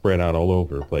trying to spread out all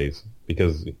over the place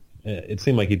because it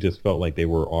seemed like he just felt like they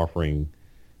were offering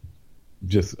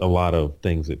just a lot of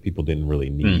things that people didn't really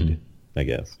need. Mm. I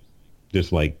guess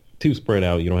just like too spread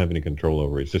out. You don't have any control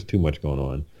over it. It's just too much going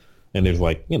on. And there's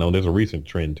like there's a recent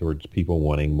trend towards people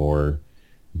wanting more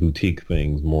boutique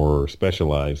things, more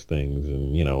specialized things,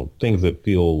 and things that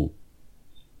feel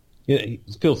Yeah,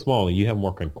 it's still small, and you have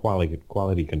more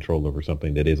quality control over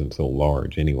something that isn't so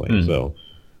large anyway. Mm. So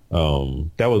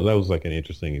that was like an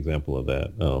interesting example of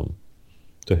that.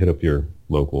 To hit up your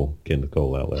local Kenneth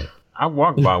Cole outlet. I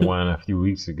walked by one a few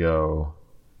weeks ago,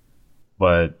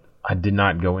 but I did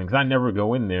not go in because I never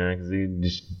go in there because they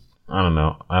just, I don't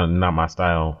know, not my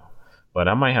style. But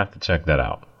I might have to check that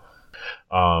out.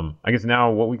 I guess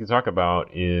now what we can talk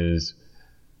about is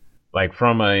like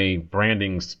from a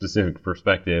branding specific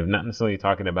perspective, not necessarily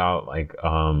talking about like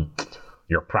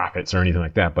your profits or anything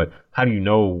like that, but how do you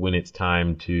know when it's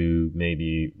time to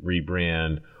maybe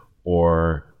rebrand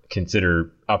or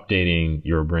consider updating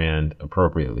your brand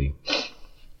appropriately?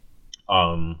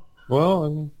 Well, I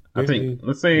mean, I think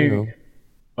let's say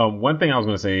one thing I was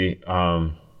going to say.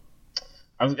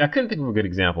 I couldn't think of a good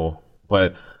example,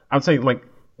 but I'd say like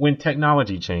when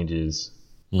technology changes,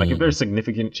 like if there's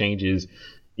significant changes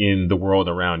in the world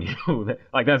around you,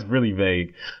 like that's really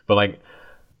vague. But like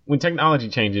when technology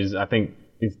changes, I think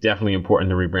it's definitely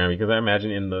important to rebrand because I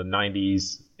imagine in the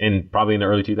 90s and probably in the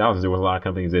early 2000s, there was a lot of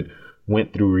companies that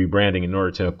went through rebranding in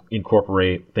order to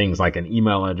incorporate things like an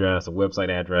email address, a website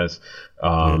address,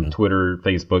 Twitter,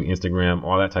 Facebook, Instagram,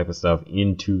 all that type of stuff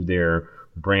into their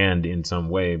brand in some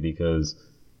way because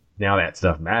now that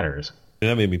stuff matters. And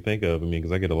that made me think of, I mean,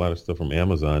 because I get a lot of stuff from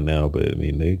Amazon now, but I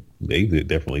mean, they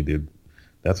definitely did.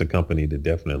 That's a company that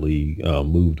definitely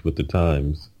moved with the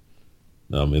times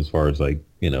as far as like,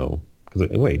 because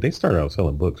wait, they started out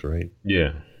selling books, right?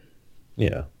 Yeah.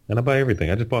 Yeah. And I buy everything.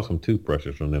 I just bought some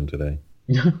toothbrushes from them today.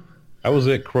 I was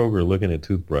at Kroger looking at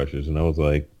toothbrushes and I was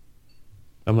like,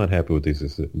 I'm not happy with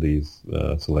these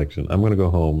selection. I'm going to go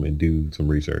home and do some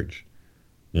research.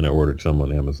 And I ordered some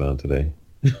on Amazon today.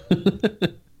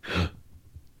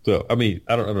 So, I mean,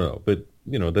 I don't know, but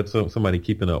that's somebody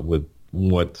keeping up with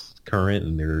what's current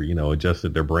and they're,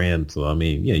 adjusted their brand. So, I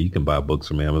mean, yeah, you can buy books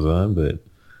from Amazon, but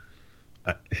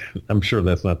I'm sure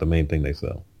that's not the main thing they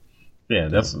sell. Yeah,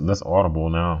 that's Audible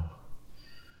now.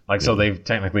 Like, so they've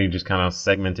technically just kind of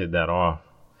segmented that off.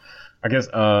 I guess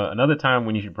another time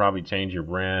when you should probably change your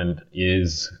brand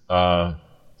is, I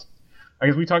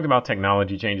guess we talked about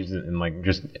technology changes and like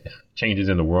just changes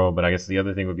in the world, but I guess the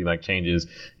other thing would be like changes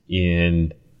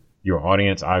in your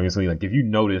audience. Obviously, like if you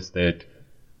notice that,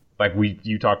 like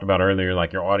you talked about earlier,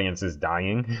 like your audience is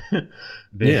dying,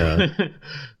 then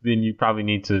you probably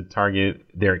need to target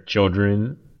their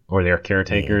children or their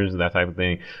caretakers, that type of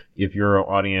thing. If your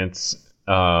audience,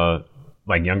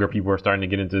 like younger people are starting to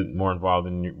get into more involved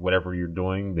in whatever you're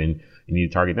doing, then you need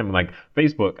to target them. Like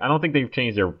Facebook, I don't think they've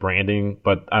changed their branding,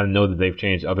 but I know that they've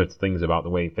changed other things about the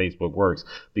way Facebook works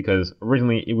because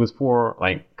originally it was for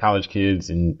like college kids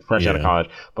and fresh out of college,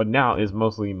 but now it's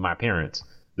mostly my parents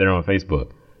that are on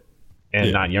Facebook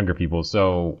and not younger people.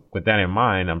 So with that in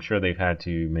mind, I'm sure they've had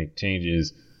to make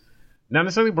changes. Not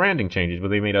necessarily branding changes, but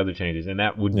they made other changes. And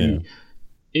that would be,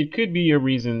 it could be a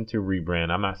reason to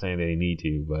rebrand. I'm not saying they need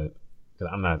to, but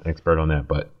because I'm not an expert on that.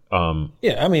 But I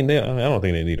mean, I don't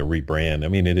think they need to rebrand. I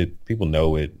mean, people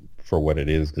know it for what it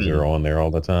is because they're on there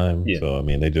all the time. Yeah. So, I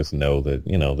mean, they just know that,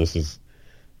 this is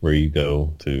where you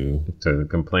go to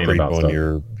complain about stuff.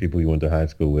 Your people you went to high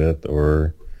school with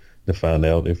or to find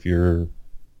out if your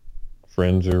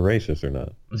friends are racist or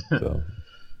not. So,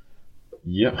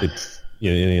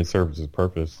 it serves its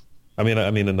purpose. I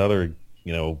mean, another,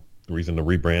 reason to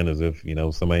rebrand is if,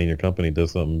 somebody in your company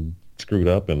does something screwed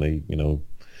up and they,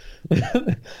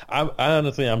 I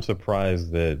honestly, I'm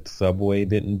surprised that Subway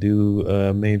didn't do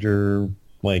a major,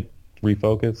 like,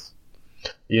 refocus.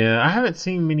 Yeah, I haven't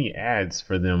seen many ads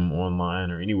for them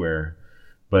online or anywhere,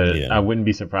 but I wouldn't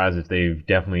be surprised if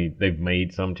they've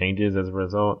made some changes as a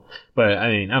result. But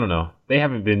I mean, I don't know. They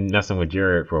haven't been messing with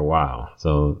Jared for a while,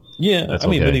 so that's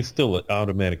okay. But he's still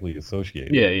automatically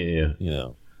associated. Yeah.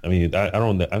 I mean, I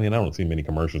don't see many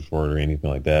commercials for it or anything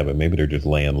like that. But maybe they're just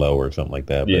laying low or something like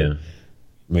that. But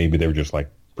maybe they were just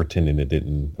like pretending it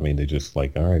didn't. I mean, they just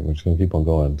like, all right, we're just gonna keep on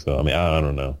going. So I mean, I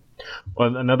don't know.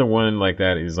 Well, another one like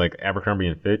that is like Abercrombie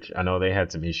and Fitch. I know they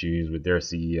had some issues with their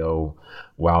CEO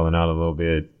wilding out a little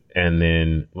bit. And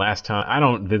then last time, I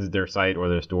don't visit their site or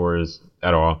their stores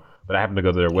at all, but I happened to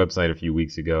go to their website a few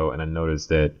weeks ago and I noticed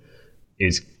that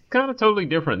it's kind of totally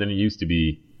different than it used to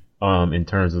be in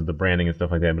terms of the branding and stuff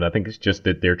like that. But I think it's just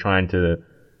that they're trying to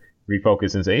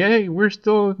refocus and say, hey, we're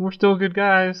still good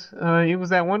guys. It was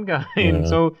that one guy. And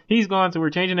so he's gone. So we're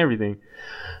changing everything.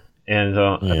 And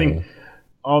I think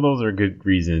all those are good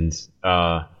reasons.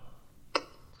 I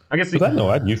guess I know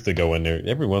I used to go in there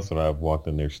every once in a while. I've walked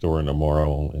in their store in the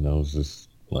mall and I was just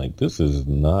like, this is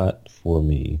not for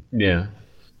me. Yeah.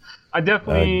 I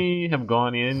definitely have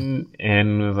gone in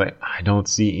and was like, I don't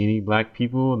see any black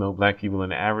people, no black people in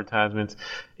the advertisements,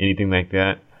 anything like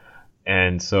that.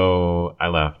 And so I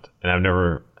left, and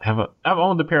I've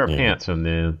owned a pair of pants from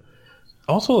them.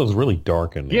 Also, it was really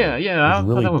dark in there. Yeah, it was I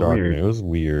really thought that was dark. weird. It was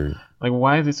weird. Like,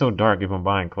 why is it so dark if I'm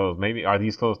buying clothes? Maybe are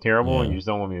these clothes terrible and you just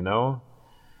don't want me to know?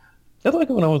 That's like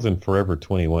when I was in Forever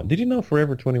 21. Did you know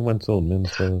Forever 21 sold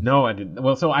men's clothes? No, I didn't.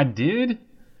 Well, so I did,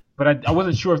 but I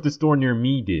wasn't sure if the store near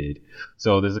me did.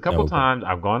 So there's a couple times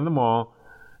I've gone to the mall,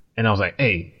 and I was like,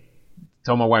 hey,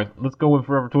 tell my wife, let's go with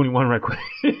Forever 21 right quick.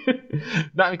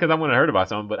 Not because I wanted to heard about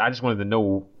something, but I just wanted to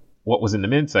know what was in the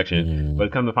men's section.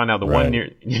 But come to find out, the one near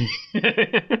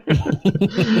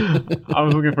I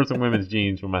was looking for some women's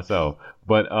jeans for myself.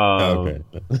 But the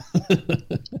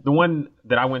one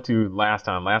that I went to last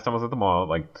time I was at the mall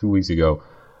like 2 weeks ago.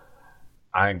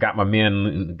 I got my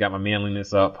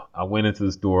manliness up. I went into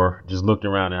the store, just looked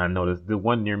around, and I noticed the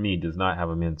one near me does not have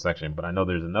a men's section, but I know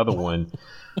there's another one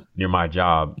near my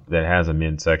job that has a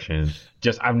men's section.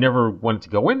 Just I've never wanted to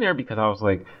go in there because I was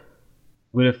like,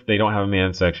 what if they don't have a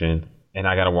men's section and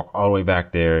I got to walk all the way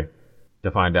back there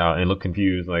to find out and look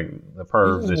confused like the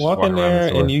pervs that walk in there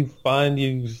the and you find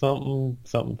you something,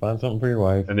 find something for your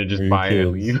wife, and then just buy it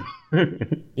and leave.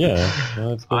 Yeah,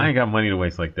 that's cool. I ain't got money to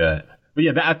waste like that. But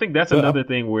yeah, I think that's another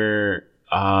thing where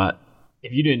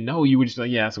if you didn't know, you would just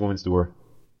like, yeah, it's a women's store,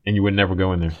 and you would never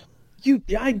go in there.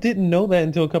 I didn't know that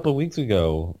until a couple of weeks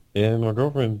ago, and my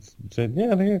girlfriend said,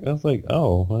 "Yeah." I was like,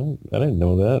 "Oh, I didn't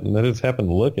know that," and I just happened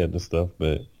to look at the stuff.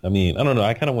 But I mean, I don't know.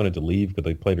 I kind of wanted to leave because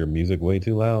they played her music way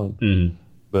too loud. Mm-hmm.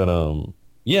 But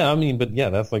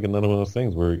that's like another one of those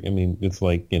things where I mean, it's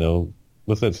like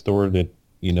what's that store that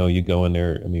you go in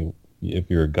there? I mean,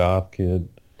 if you're a goth kid,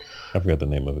 I forgot the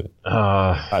name of it.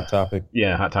 Hot Topic.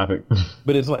 Yeah, Hot Topic.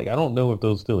 But it's like I don't know if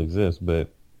those still exist, but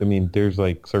I mean, there's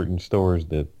like certain stores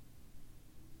that.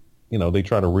 They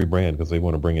try to rebrand because they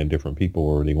want to bring in different people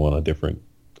or they want a different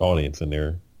audience in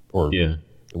there or they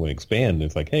want to expand.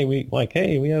 It's like, hey, we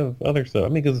have other stuff. I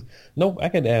mean, because I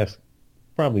could ask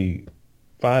probably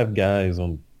 5 guys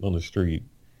on the street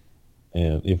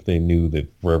and if they knew that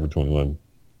Forever 21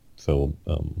 sold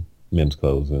men's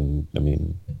clothes. And I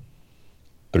mean,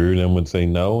 3 of them would say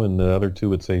no and the other 2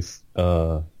 would say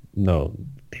no.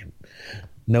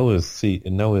 No is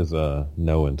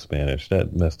no in Spanish.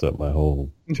 That messed up my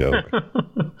whole joke.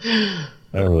 That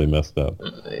really messed up.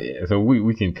 Yeah, so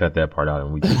we can cut that part out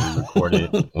and we can record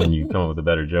it when you come up with a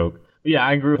better joke. But yeah,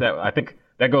 I agree with that. I think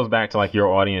that goes back to like your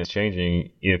audience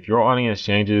changing. If your audience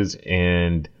changes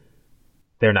and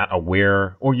they're not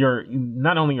aware, or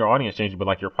not only your audience changes, but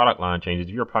like your product line changes.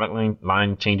 If your product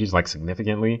line changes like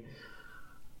significantly,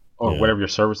 or whatever your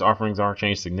service offerings are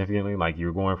changed significantly, like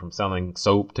you're going from selling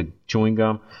soap to chewing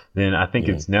gum, then I think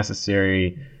it's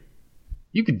necessary.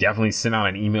 You could definitely send out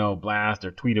an email blast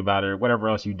or tweet about it or whatever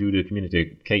else you do to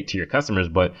communicate to your customers.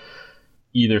 But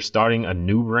either starting a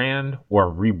new brand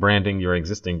or rebranding your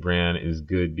existing brand is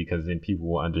good because then people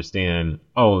will understand,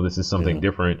 oh, this is something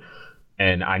different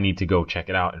and I need to go check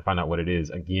it out and find out what it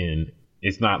is. Again,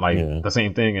 it's not like the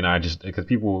same thing. And because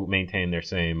people maintain their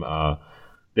same,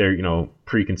 their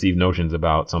preconceived notions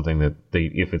about something that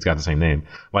if it's got the same name,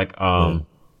 like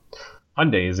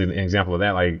Hyundai is an example of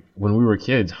that. Like when we were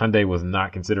kids, Hyundai was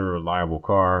not considered a reliable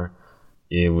car.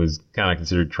 It was kind of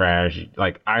considered trash.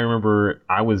 Like I remember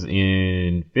I was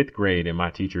in 5th grade and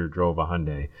my teacher drove a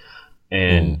Hyundai,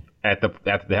 and at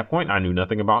that point I knew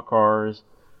nothing about cars,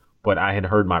 but I had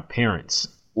heard my parents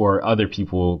or other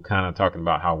people kind of talking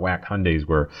about how whack Hyundais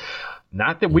were.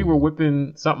 Not that we were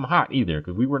whipping something hot either,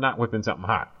 because we were not whipping something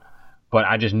hot. But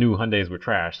I just knew Hyundais were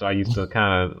trash, so I used to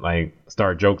kind of like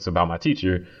start jokes about my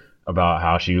teacher about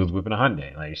how she was whipping a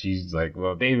Hyundai. Like she's like,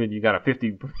 "Well, David, you got a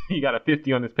 50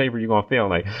 on this paper, you're gonna fail."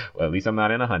 Like, well, at least I'm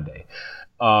not in a Hyundai.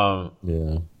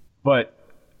 But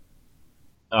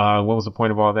what was the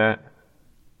point of all that?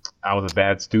 I was a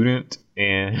bad student,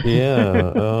 and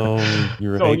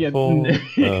you're hateful,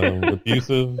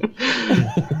 abusive.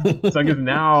 So I guess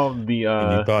now and you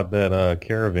thought that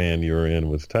caravan you were in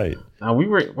was tight.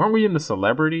 Weren't we in the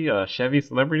celebrity Chevy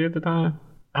Celebrity at the time?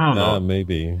 I don't know.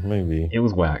 Maybe it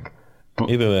was whack.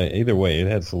 Either way, it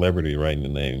had celebrity right in the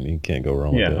name. You can't go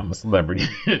wrong with that. Yeah, I'm a celebrity.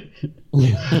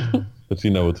 But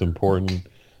it's important.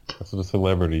 That's what the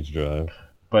celebrities drive.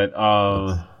 But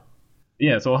so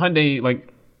Hyundai,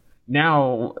 like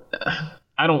now,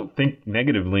 I don't think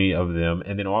negatively of them.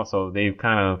 And then also they've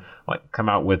kind of like come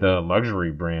out with a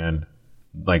luxury brand,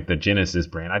 like the Genesis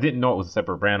brand. I didn't know it was a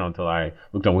separate brand until I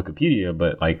looked on Wikipedia,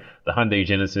 but like the Hyundai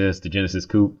Genesis, the Genesis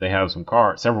Coupe, they have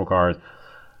several cars,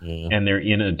 and they're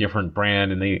in a different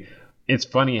brand. And it's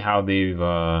funny how they've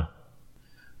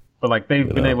But like they've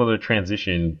You been know? able to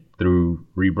transition through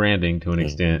rebranding to an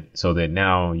extent so that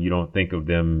now you don't think of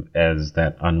them as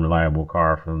that unreliable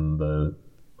car from the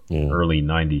Yeah. early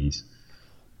 90s.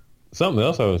 Something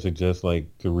else I would suggest,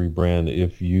 like to rebrand,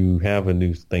 if you have a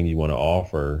new thing you want to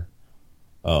offer,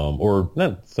 or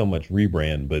not so much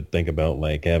rebrand, but think about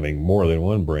like having more than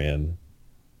one brand.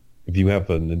 If you have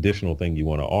an additional thing you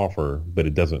want to offer, but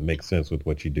it doesn't make sense with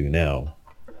what you do now.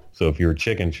 So if you're a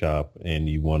chicken shop and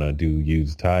you want to do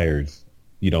used tires,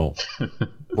 you don't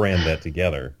brand that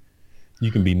together. You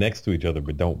can be next to each other,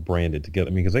 but don't brand it together.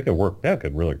 I mean, because they could work, that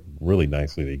could really, really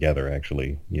nicely together.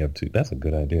 Actually, you have two. That's a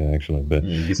good idea, actually. But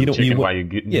You get you some don't. chicken You while would,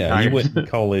 you get yeah, you tires. wouldn't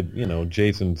call it,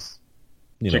 Jason's,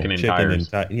 Chicken and tires.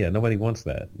 yeah. Nobody wants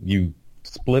that. You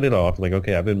split it off. Like,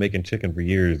 okay, I've been making chicken for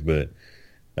years, but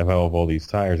I have all these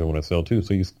tires I want to sell too.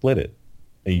 So you split it.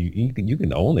 And you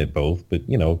can own it both, but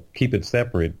keep it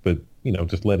separate. But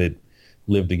just let it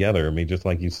live together. I mean, just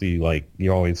like you see, like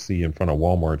you always see in front of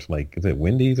Walmart's, like is it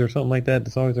Wendy's or something like that?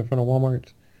 That's always in front of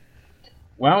Walmart's.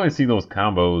 Well, I always see those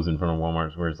combos in front of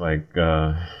Walmart's where it's like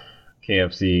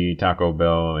KFC, Taco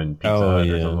Bell, and Pizza Oh Hut or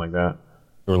yeah, something like that.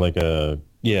 or like a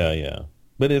yeah.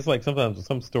 But it's like sometimes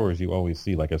some stores you always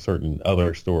see like a certain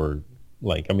other store.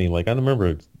 Like I mean, like I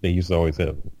remember they used to always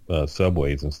have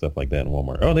Subways and stuff like that in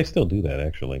Walmart. Oh, they still do that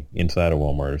actually inside of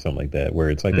Walmart or something like that, where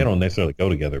it's like they don't necessarily go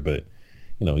together, but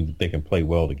they can play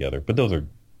well together. But those are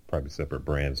probably separate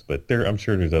brands. But I'm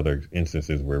sure there's other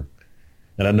instances where,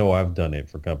 and I know I've done it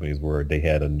for companies where they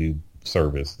had a new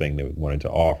service thing they wanted to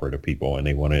offer to people, and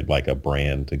they wanted like a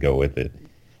brand to go with it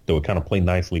that would kind of play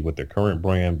nicely with their current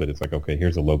brand. But it's like, okay,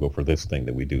 here's a logo for this thing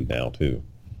that we do now too.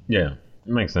 Yeah,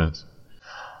 it makes sense.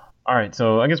 All right,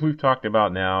 so I guess we've talked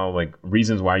about now like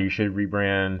reasons why you should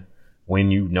rebrand, when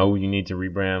you know you need to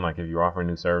rebrand, like if you offer a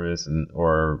new service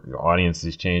or your audience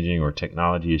is changing or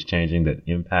technology is changing that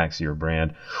impacts your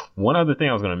brand. One other thing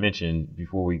I was going to mention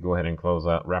before we go ahead and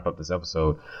wrap up this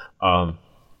episode,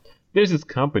 there's this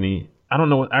company, I don't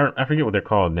know, I forget what they're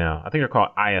called now. I think they're called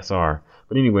ISR.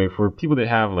 But anyway, for people that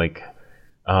have like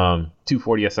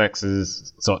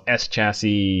 240SXs, so S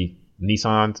chassis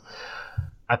Nissans,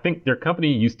 I think their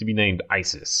company used to be named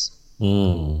ISIS.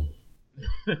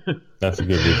 That's a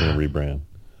good reason to rebrand.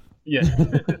 Yeah.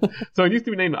 So it used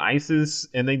to be named ISIS,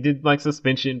 and they did like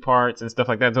suspension parts and stuff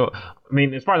like that. So, I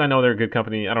mean, as far as I know, they're a good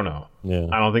company. I don't know. Yeah.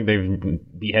 I don't think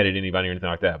they've beheaded anybody or anything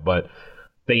like that. But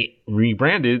they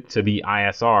rebranded to be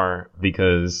ISR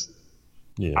because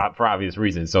for obvious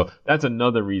reasons. So that's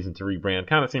another reason to rebrand.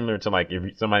 Kind of similar to like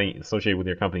if somebody associated with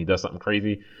your company does something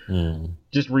crazy,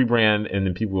 just rebrand and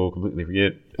then people will completely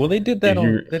forget. Well, they did that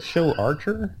on that show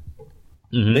Archer.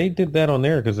 Mm-hmm. They did that on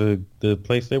there because the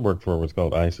place they worked for was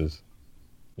called ISIS.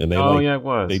 And they it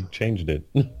was. They changed it.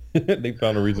 They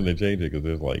found a reason to change it because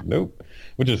it's like, nope.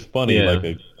 Which is funny,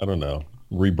 like I don't know,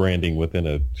 rebranding within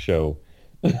a show.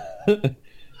 Yeah,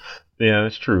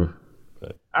 that's true.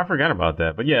 I forgot about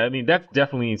that. But yeah, I mean, that's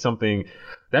definitely something,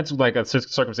 that's like a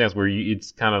circumstance where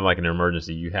it's kind of like an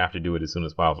emergency. You have to do it as soon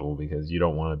as possible because you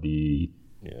don't want to be,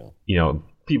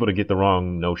 people to get the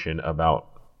wrong notion about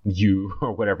you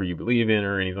or whatever you believe in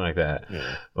or anything like that.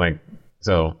 Yeah. Like,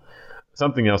 so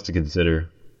something else to consider.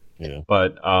 Yeah.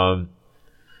 But I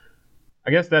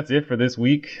guess that's it for this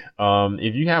week.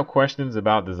 If you have questions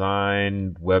about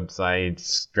design,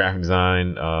 websites, graphic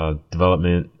design,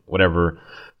 development, whatever,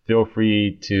 feel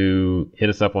free to hit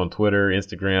us up on Twitter,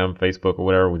 Instagram, Facebook, or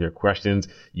whatever with your questions.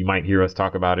 You might hear us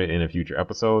talk about it in a future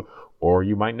episode, or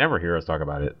you might never hear us talk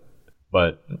about it.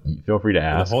 But feel free to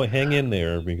ask. Hang in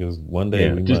there because one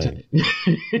day we might.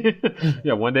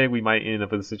 Yeah, one day we might end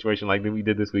up in a situation like that we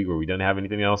did this week where we didn't have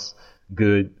anything else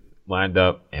good lined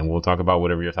up, and we'll talk about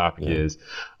whatever your topic is.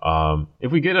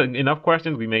 If we get enough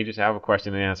questions, we may just have a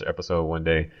question and answer episode one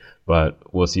day, but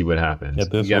we'll see what happens.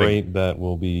 At this rate, that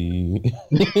will be.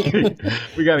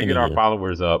 We got to get our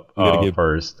followers up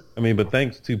first. I mean, but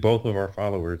thanks to both of our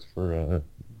followers for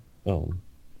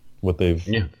what they've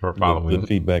for following the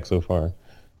feedback so far.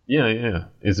 Yeah,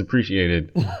 it's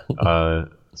appreciated.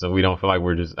 So we don't feel like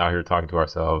we're just out here talking to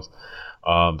ourselves.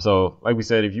 So like we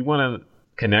said, if you want to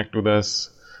connect with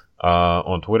us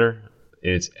on Twitter,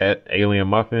 it's at Alien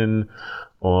Muffin.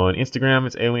 On Instagram,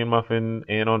 it's Alien Muffin,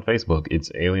 and on Facebook,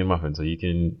 it's Alien Muffin. So you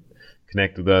can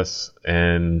connect with us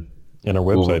and our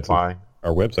website.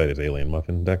 Our website is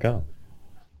alienmuffin.com.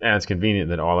 And it's convenient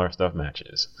that all our stuff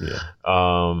matches. Yeah.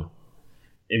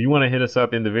 If you want to hit us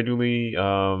up individually,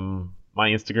 my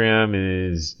Instagram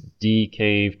is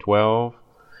dcave12.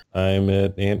 I'm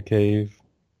at Ant Cave,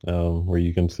 where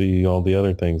you can see all the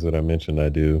other things that I mentioned I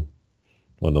do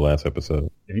on the last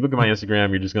episode. If you look at my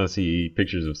Instagram, you're just going to see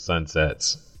pictures of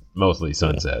sunsets Mostly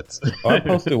sunsets. Oh, I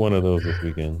posted one of those this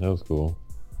weekend. That was cool.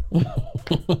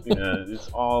 Yeah, it's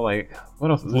all like, what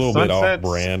else? It's a little bit off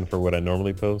brand for what I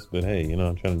normally post, but hey, you know,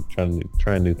 I'm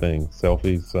trying new things.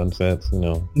 Selfies, sunsets, you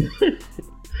know.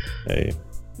 Hey.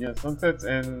 Yeah, sunsets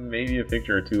and maybe a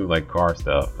picture or two of like car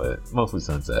stuff, but mostly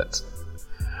sunsets.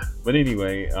 But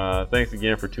anyway, thanks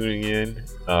again for tuning in.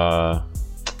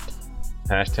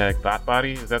 Hashtag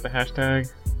ThoughtBody, is that the hashtag?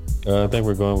 I think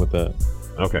we're going with that.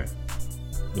 Okay.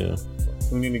 Yeah.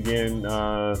 Tune in again.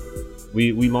 Our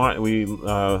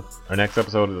next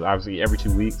episode is obviously every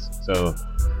 2 weeks, so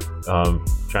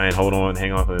try and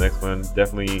hang on for the next one.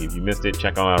 Definitely, if you missed it,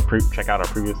 check out our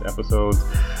previous episodes.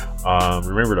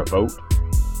 Remember to vote.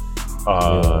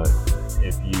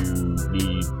 If you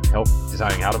need help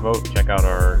deciding how to vote, check out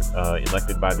our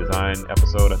Elected by Design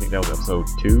episode. I think that was episode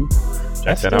 2.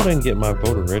 I still didn't get my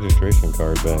voter registration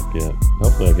card back yet.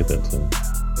 Hopefully I get that soon.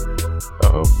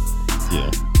 Uh-oh. Yeah.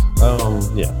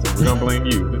 Yeah. So we're gonna blame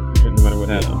you, no matter what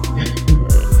happens.